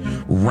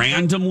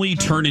randomly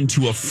turn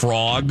into a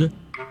frog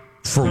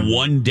for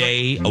one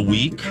day a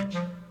week,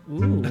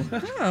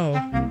 Oh.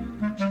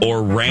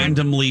 or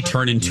randomly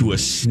turn into a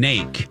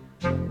snake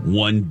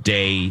one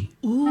day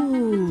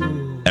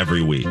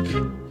every week?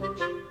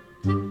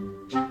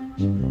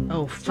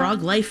 Oh,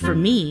 frog life for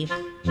me.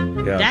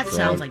 Yeah, That frog.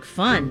 sounds like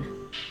fun.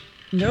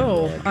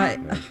 No,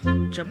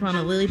 Jumping on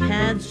the lily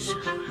pads,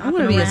 I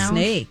want to be a around.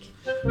 snake.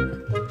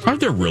 Are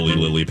there really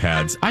lily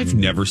pads? I've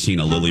never seen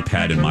a lily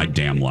pad in my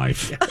damn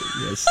life.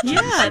 Yes.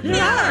 Yeah, they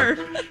are.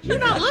 You're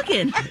not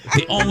looking.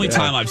 The only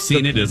time I've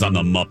seen it is on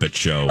the Muppet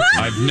Show.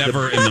 I've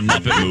never in the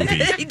Muppet movie.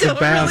 The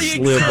bass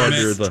live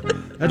under the.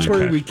 That's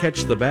where Okay. we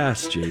catch the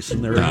bass,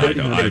 Jason. They're I hiding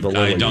don't, under the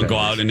lily go pads.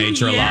 out in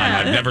nature a lot.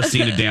 I've never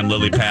seen a damn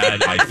lily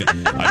pad.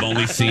 I've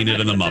only seen it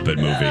in the Muppet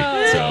movie.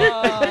 So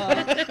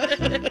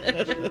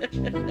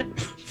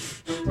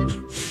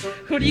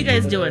What are you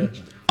guys doing?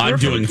 I'm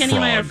doing Kenny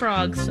and I are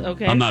frog. frogs.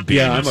 Okay. I'm not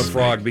being. Yeah, I'm a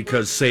frog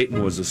because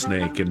Satan was a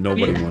snake, and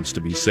nobody wants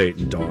to be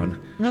Satan, Dawn.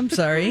 I'm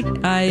sorry.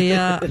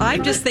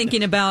 I'm just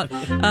thinking about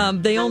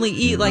they only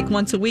eat like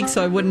once a week,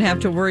 so I wouldn't have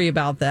to worry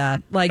about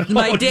that. Like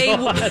my day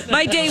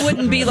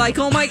wouldn't be like,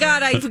 oh my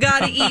God, I've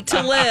got to eat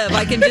to live.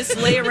 I can just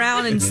lay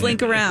around and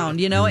slink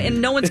around,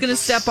 and no one's gonna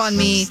step on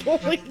me. Dawn.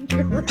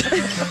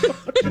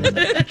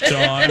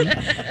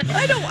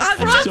 I don't.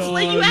 Frogs,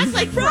 like, you act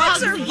like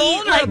frogs are eat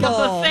vulnerable, like a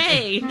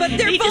buffet. but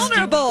they're They just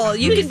vulnerable.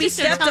 You can be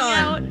stick their stepped tongue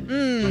on. out.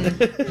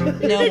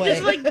 No They way.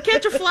 just like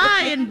catch a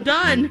fly and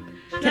done.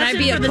 Can That's I it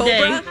be a for the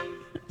cobra day.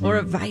 or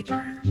a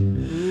viper?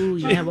 Ooh,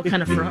 yeah. What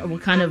kind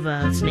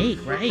of snake?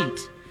 Right.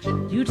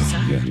 You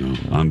decide. Yeah, no,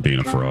 I'm being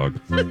a frog.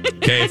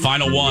 Okay,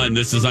 final one.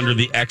 This is under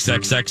the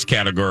XXX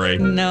category.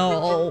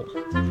 No.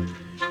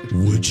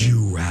 Would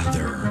you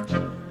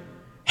rather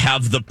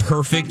have the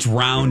perfect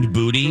round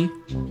booty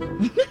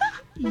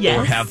Yes.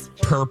 or have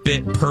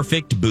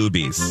perfect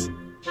boobies?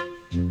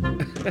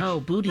 Oh,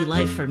 booty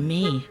life for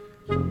me.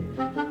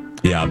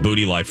 Yeah,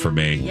 booty life for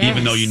me. Yes.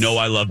 Even though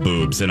I love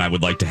boobs and I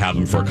would like to have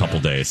them for a couple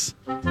days.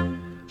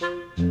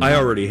 I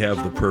already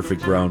have the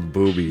perfect round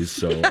boobies,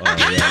 so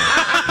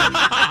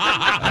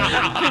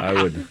I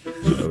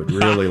would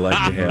really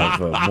like to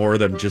have more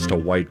than just a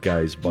white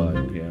guy's butt.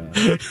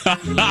 Yeah.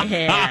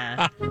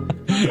 Yeah.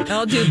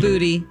 I'll do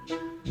booty.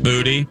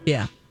 Booty?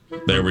 Yeah.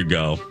 There we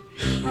go.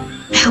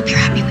 I hope you're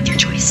happy with your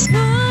choice.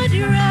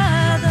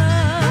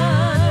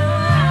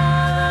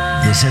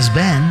 This has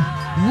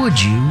been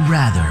Would You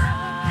Rather?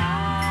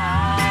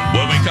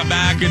 When we come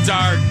back, it's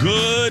our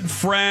good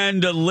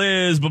friend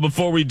Liz. But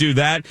before we do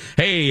that,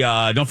 hey,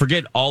 don't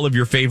forget all of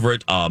your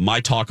favorite My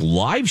Talk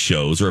live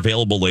shows are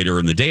available later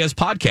in the day as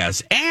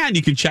podcasts. And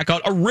you can check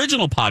out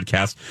original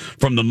podcasts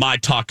from the My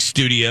Talk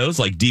studios,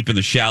 like Deep in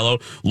the Shallow,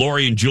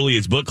 Lori and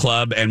Julia's Book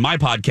Club, and my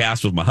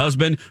podcast with my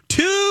husband,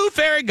 Two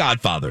Fairy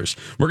Godfathers.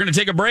 We're going to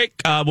take a break.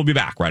 We'll be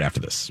back right after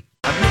this.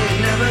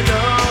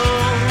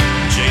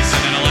 Jason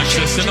and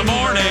Alexis in the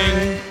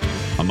morning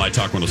on My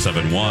Talk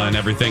 107.1,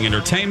 Everything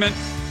Entertainment.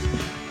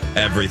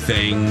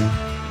 Everything.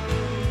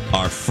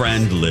 Our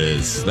friend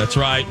Liz. That's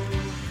right.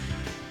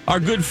 Our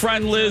good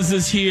friend Liz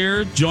is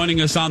here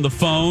joining us on the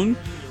phone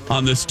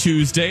on this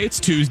Tuesday. It's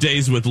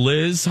Tuesdays with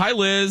Liz. Hi,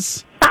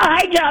 Liz.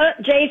 Hi,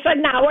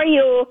 Jason. How are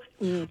you?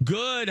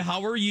 Good.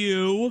 How are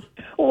you?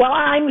 Well,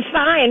 I'm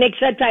fine,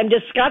 except I'm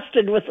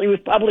disgusted with the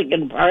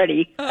Republican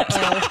Party. Well,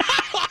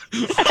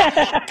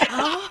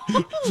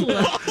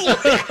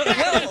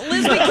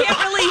 Liz,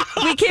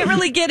 we can't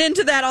really get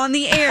into that on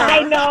the air.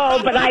 I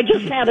know, but I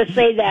just had to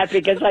say that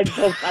because I'm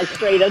so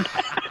frustrated.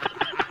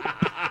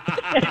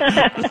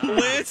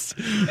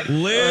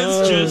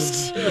 Liz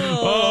just.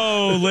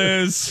 Oh,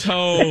 Liz.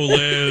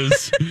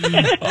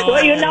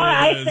 Well, you know,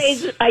 I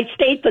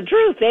state the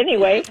truth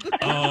anyway.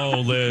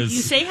 Oh, Liz.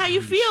 You say how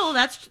you feel.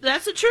 That's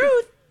the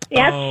truth.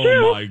 That's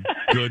true. Oh, my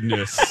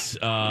goodness.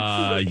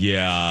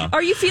 Yeah.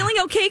 Are you feeling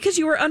okay? Because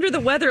you were under the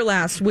weather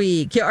last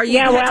week. Are you?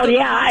 I'm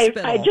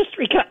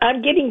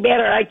getting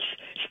better. I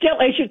still,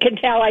 as you can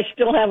tell, I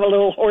still have a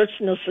little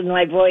hoarseness in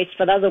my voice,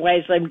 but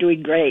otherwise I'm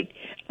doing great.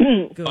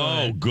 Good.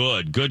 Oh,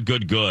 good.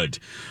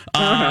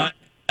 Uh-huh.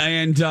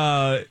 And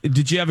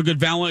did you have a good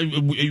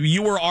Valentine?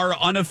 You were our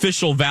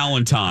unofficial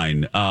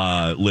Valentine,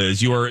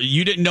 Liz.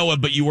 You didn't know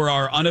it, but you were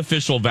our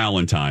unofficial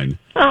Valentine.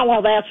 Oh,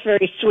 well, that's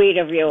very sweet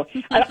of you.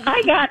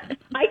 I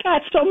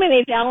got so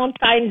many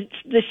Valentines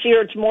this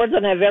year. It's more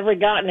than I've ever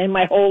gotten in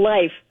my whole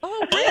life.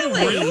 Oh,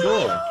 really?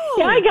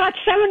 Yeah, I got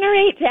 7 or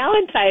 8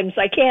 Valentines.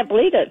 I can't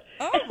believe it.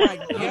 Oh, my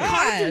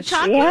gosh.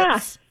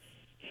 Chocolates.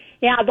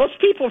 Yeah, those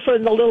people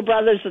from the Little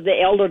Brothers of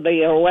the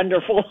Elderly are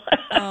wonderful.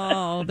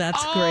 Oh,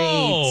 that's great.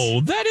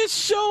 Oh, that is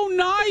so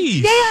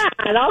nice. Yeah,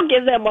 and I'll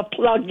give them a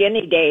plug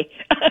any day.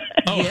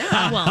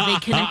 Yeah. Well, they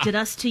connected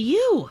us to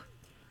you.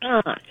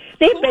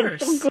 They've been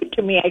so good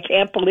to me. I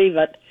can't believe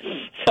it.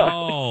 So,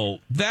 Oh,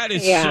 that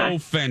is Yeah. so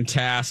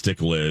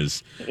fantastic,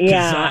 Liz. 'Cause,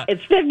 yeah,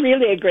 it's been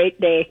really a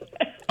great day.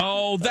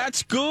 Oh,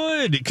 that's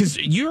good. Because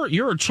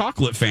you're a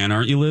chocolate fan,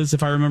 aren't you, Liz?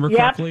 If I remember Yep.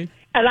 correctly.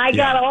 And I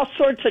got all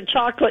sorts of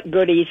chocolate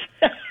goodies.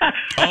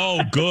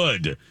 Oh,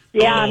 good.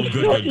 Yeah, Oh, I'm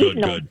still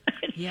eating them. good.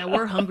 Yeah,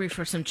 we're hungry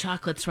for some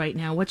chocolates right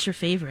now. What's your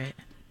favorite?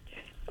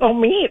 Oh,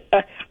 me?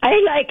 I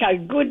like a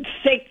good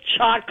thick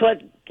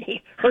chocolate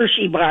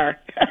Hershey bar.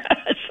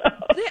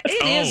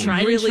 It is Tried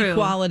and really true.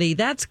 quality.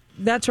 That's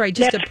right.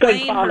 Just That's a good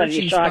plain quality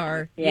Hershey's chocolate.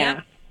 bar.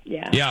 Yeah.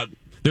 Yeah.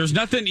 There's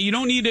nothing. You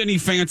don't need any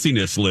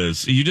fanciness,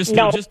 Liz. You just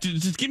No. just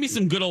give me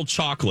some good old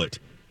chocolate.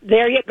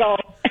 There you go.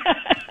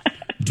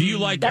 Do you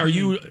like? Are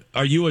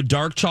you a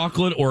dark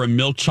chocolate or a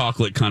milk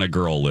chocolate kind of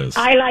girl, Liz?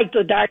 I like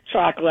the dark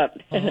chocolate.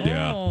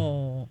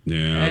 Oh.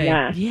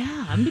 Yeah.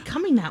 Yeah, I'm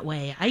becoming that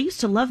way. I used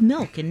to love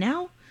milk, and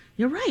now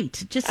you're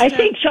right. Just I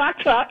think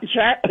that.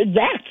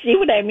 See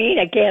what I mean?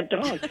 I can't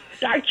talk.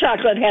 Dark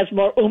chocolate has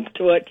more oomph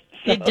to it.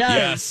 So. it does.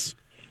 Yes.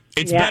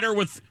 It's Yeah. better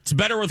with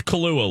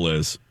Kahlua,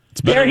 Liz. It's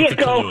better There with you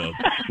the go. Kahlua.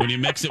 When you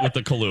mix it with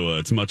the Kahlua,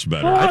 it's much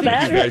better. Oh, I think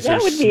that, you guys that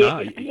are would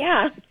snob. be,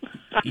 yeah.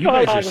 I'll You go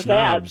guys along are with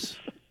that. snobs.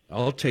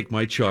 I'll take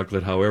my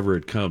chocolate however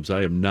it comes.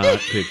 I am not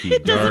picky.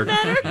 Dark,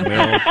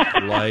 milk,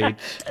 light,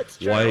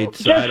 white.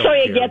 Just so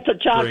you get the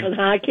chocolate,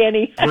 huh,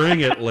 Kenny?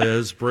 Bring it,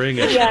 Liz. Bring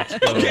it. Yeah.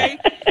 Okay.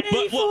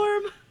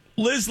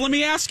 Liz, let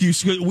me ask you.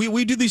 So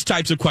we do these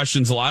types of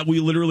questions a lot.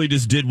 We literally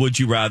just did Would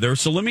You Rather.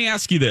 So let me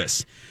ask you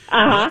this.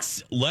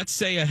 Let's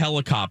say a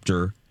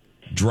helicopter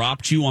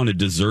dropped you on a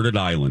deserted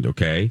island,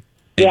 okay?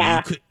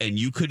 And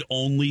you could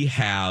only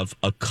have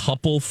a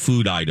couple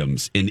food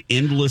items, an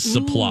endless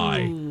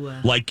supply.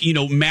 Like,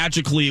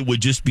 magically it would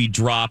just be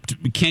dropped.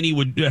 Kenny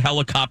would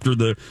helicopter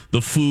the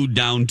food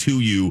down to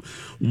you.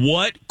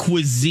 What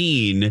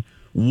cuisine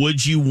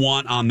would you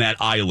want on that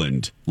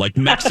island? Like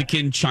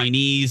Mexican,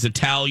 Chinese,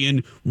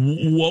 Italian?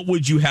 What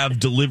would you have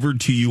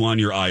delivered to you on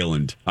your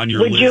island? On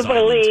your Would Liz you island?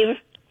 believe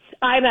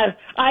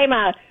I'm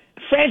a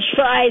French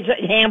fries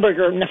and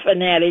hamburger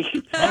fanatic.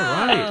 All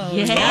right.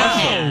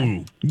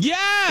 Oh,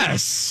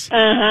 yes.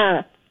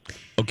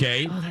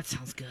 Okay. Oh, that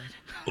sounds good.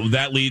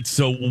 That leads.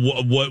 So,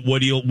 what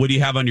do you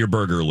have on your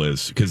burger,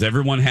 Liz? Because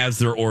everyone has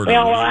their order.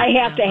 Well, I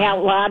have to have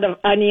a lot of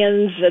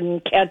onions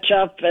and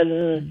ketchup,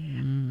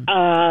 and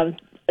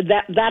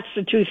that's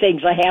the two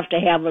things I have to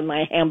have in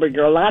my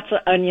hamburger. Lots of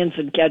onions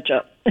and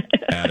ketchup.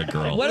 Atta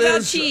girl. What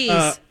about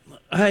cheese?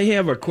 I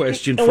have a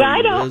question for Well, you,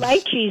 I don't Liz.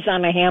 like cheese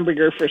on a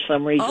hamburger for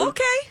some reason.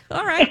 Okay.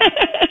 All right.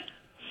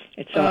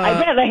 So I'd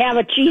rather have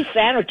a cheese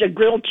sandwich, a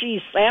grilled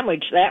cheese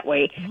sandwich that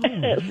way.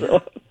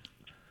 So,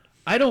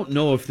 I don't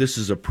know if this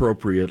is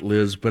appropriate,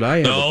 Liz, but I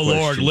have Oh, a question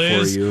Lord,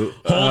 Liz. for you.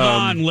 Hold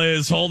on,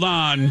 Liz. Hold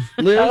on.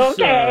 Liz,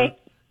 Okay.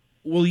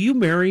 will you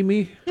marry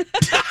me? Liz,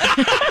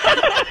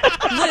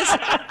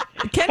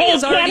 Kenny hey,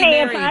 is already Kenny,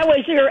 married. if I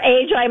was your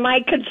age, I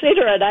might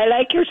consider it. I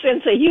like your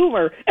sense of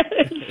humor.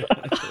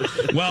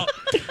 Well,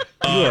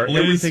 You are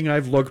Liz, everything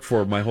I've looked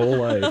for my whole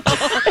life.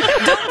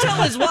 Don't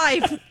tell his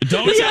wife.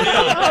 don't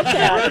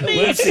tell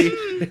Let's see.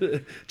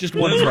 Just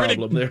one Liz,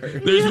 problem there.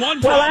 There's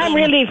one problem. Well, I'm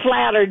really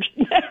flattered.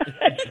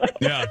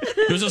 Yeah,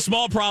 there's a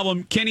small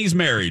problem. Kenny's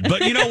married,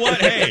 but you know what?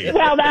 Hey,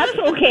 Well, that's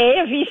okay.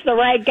 If he's the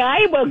right guy,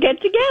 we'll get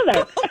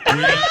together.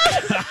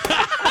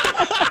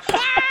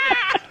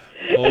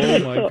 Oh,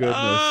 my goodness.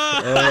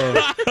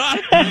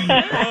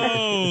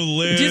 oh,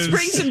 Liz, Just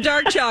bring some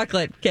dark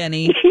chocolate,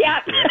 Kenny. Yeah.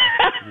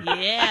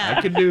 Yeah.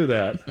 I can do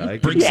that. I can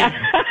Bring some,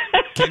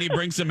 Kenny,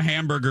 bring some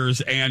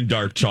hamburgers and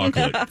dark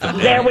chocolate.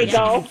 There we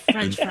go.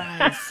 French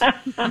fries.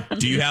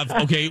 Do you have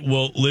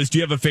Liz? Do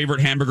you have a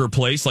favorite hamburger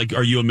place? Like,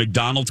 are you a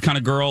McDonald's kind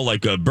of girl,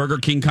 like a Burger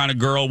King kind of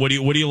girl? What do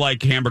you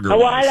like hamburger?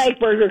 Well, I like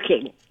Burger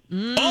King.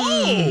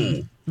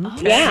 Oh,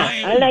 Yeah,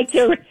 I like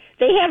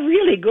they have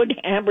really good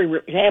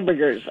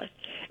hamburgers.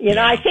 You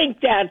know, I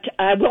think that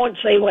I won't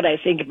say what I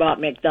think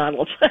about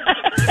McDonald's.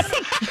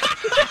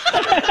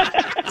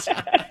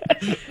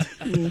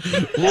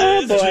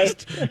 Liz, boy.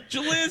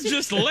 Liz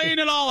just laying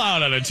it all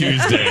out on a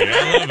Tuesday.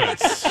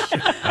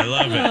 I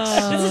love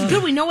it. This is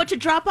good. We know what to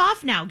drop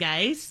off now,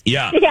 guys.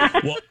 Yeah. Yeah.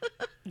 Well,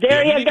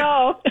 There we you need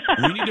go.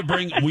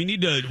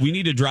 we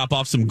need to drop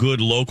off some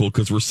good local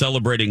because we're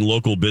celebrating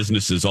local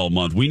businesses all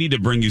month. We need to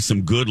bring you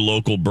some good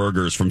local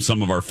burgers from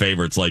some of our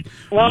favorites, like.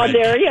 Well, Red-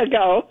 there you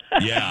go.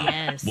 Yeah.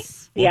 Yes.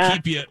 We'll yeah,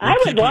 keep you-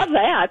 I would love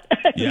that.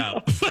 Yeah.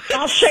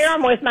 I'll share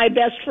them with my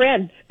best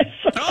friend.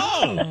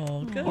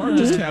 Oh, or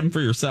just have them for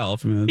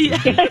yourself. I mean,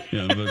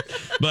 yeah,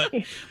 but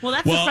Well,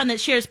 that's the friend that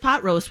shares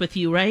pot roast with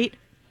you, right?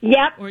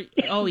 Yep. Or,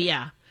 oh,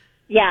 yeah.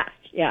 Yeah.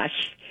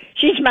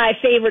 She's my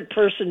favorite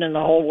person in the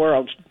whole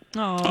world.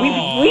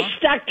 We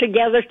stuck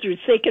together through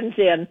thick and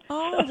thin.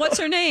 Oh, what's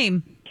her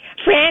name?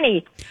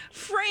 Franny.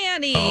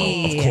 Franny.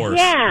 Oh, of course.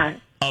 Yeah.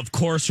 Of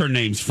course, her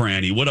name's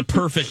Franny. What a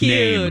perfect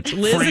Cute.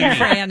 name, Liz and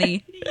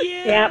Franny.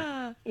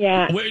 Yep.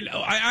 Yeah. Wait,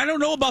 I don't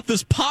know about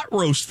this pot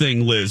roast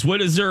thing, Liz.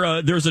 What is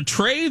there? There's a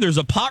trade. There's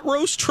a pot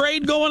roast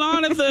trade going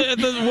on at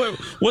the.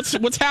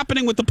 What's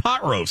happening with the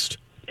pot roast?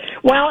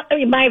 Well,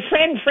 my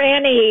friend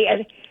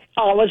Franny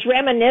was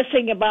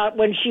reminiscing about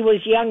when she was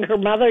young. Her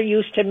mother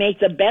used to make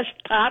the best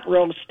pot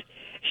roast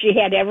she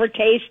had ever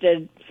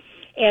tasted,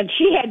 and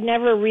she had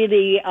never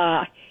really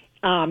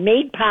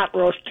made pot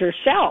roast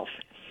herself.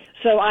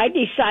 So I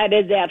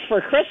decided that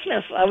for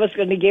Christmas I was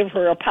going to give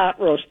her a pot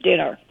roast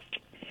dinner,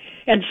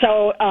 and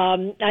so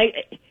I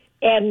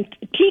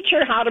teach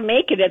her how to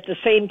make it at the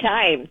same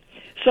time.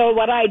 So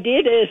what I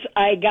did is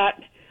I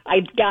got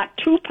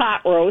 2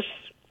 pot roasts,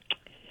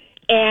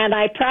 and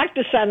I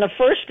practiced on the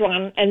first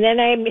one, and then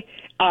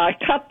I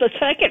cut the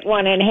second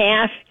one in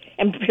half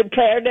and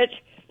prepared it,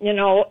 you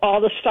know, all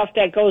the stuff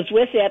that goes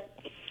with it,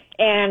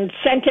 and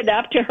sent it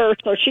up to her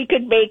so she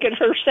could make it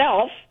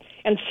herself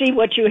and see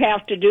what you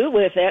have to do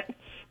with it.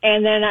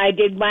 and then I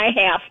did my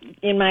half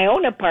in my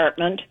own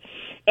apartment.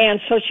 And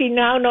so she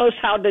now knows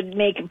how to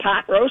make a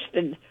pot roast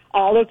and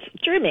all its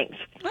trimmings.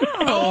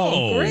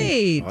 Oh,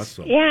 great.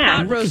 Awesome. Yeah.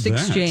 Pot roast Look at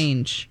that.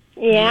 exchange.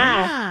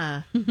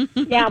 Yeah.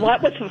 Yeah, well,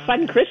 that was a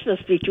fun Christmas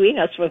between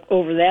us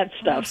over that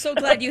I'm stuff. so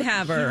glad you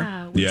have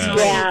her. Yeah.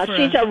 Yeah,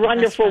 she's a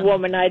wonderful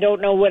woman. I don't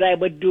know what I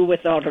would do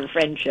without her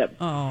friendship.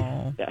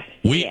 Oh.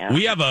 We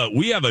have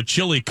a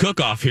chili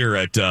cook-off here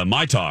at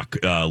My Talk,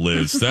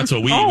 Liz. That's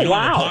what we Oh, we don't have a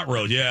wow. pot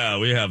roast. Yeah,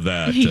 we have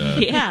that.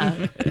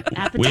 Yeah.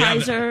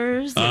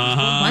 Appetizers, and a Uh-huh,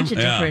 whole bunch of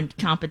yeah. different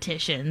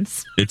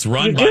competitions. It's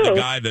run You by the do?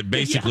 guy that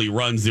basically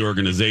runs the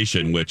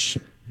organization, which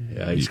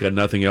Yeah, he's got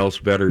nothing else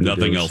better to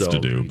nothing do. else so- to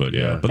do. But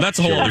yeah, but that's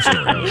a whole other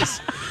story, Liz.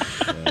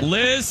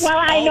 Liz, Well,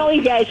 I know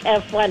you guys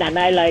have fun, and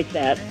I like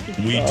that.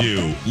 we So.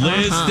 do.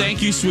 Liz,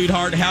 thank you,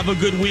 sweetheart. Have a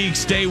good week.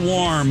 Stay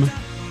warm.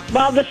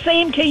 Well, the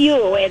same to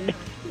you,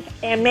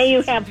 and may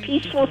you have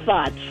peaceful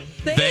thoughts.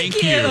 Thank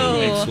you.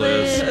 Thanks,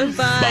 Liz.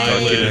 Bye,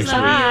 Liz.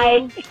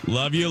 Bye.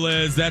 Love you,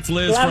 Liz. That's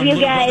Liz Love from you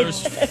Little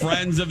guys. Brothers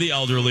Friends of the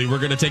Elderly. We're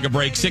going to take a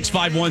break.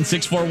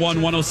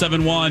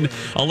 651-641-1071.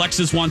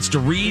 Alexis wants to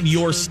read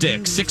your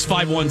stick.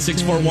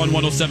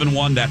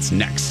 651-641-1071. That's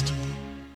next.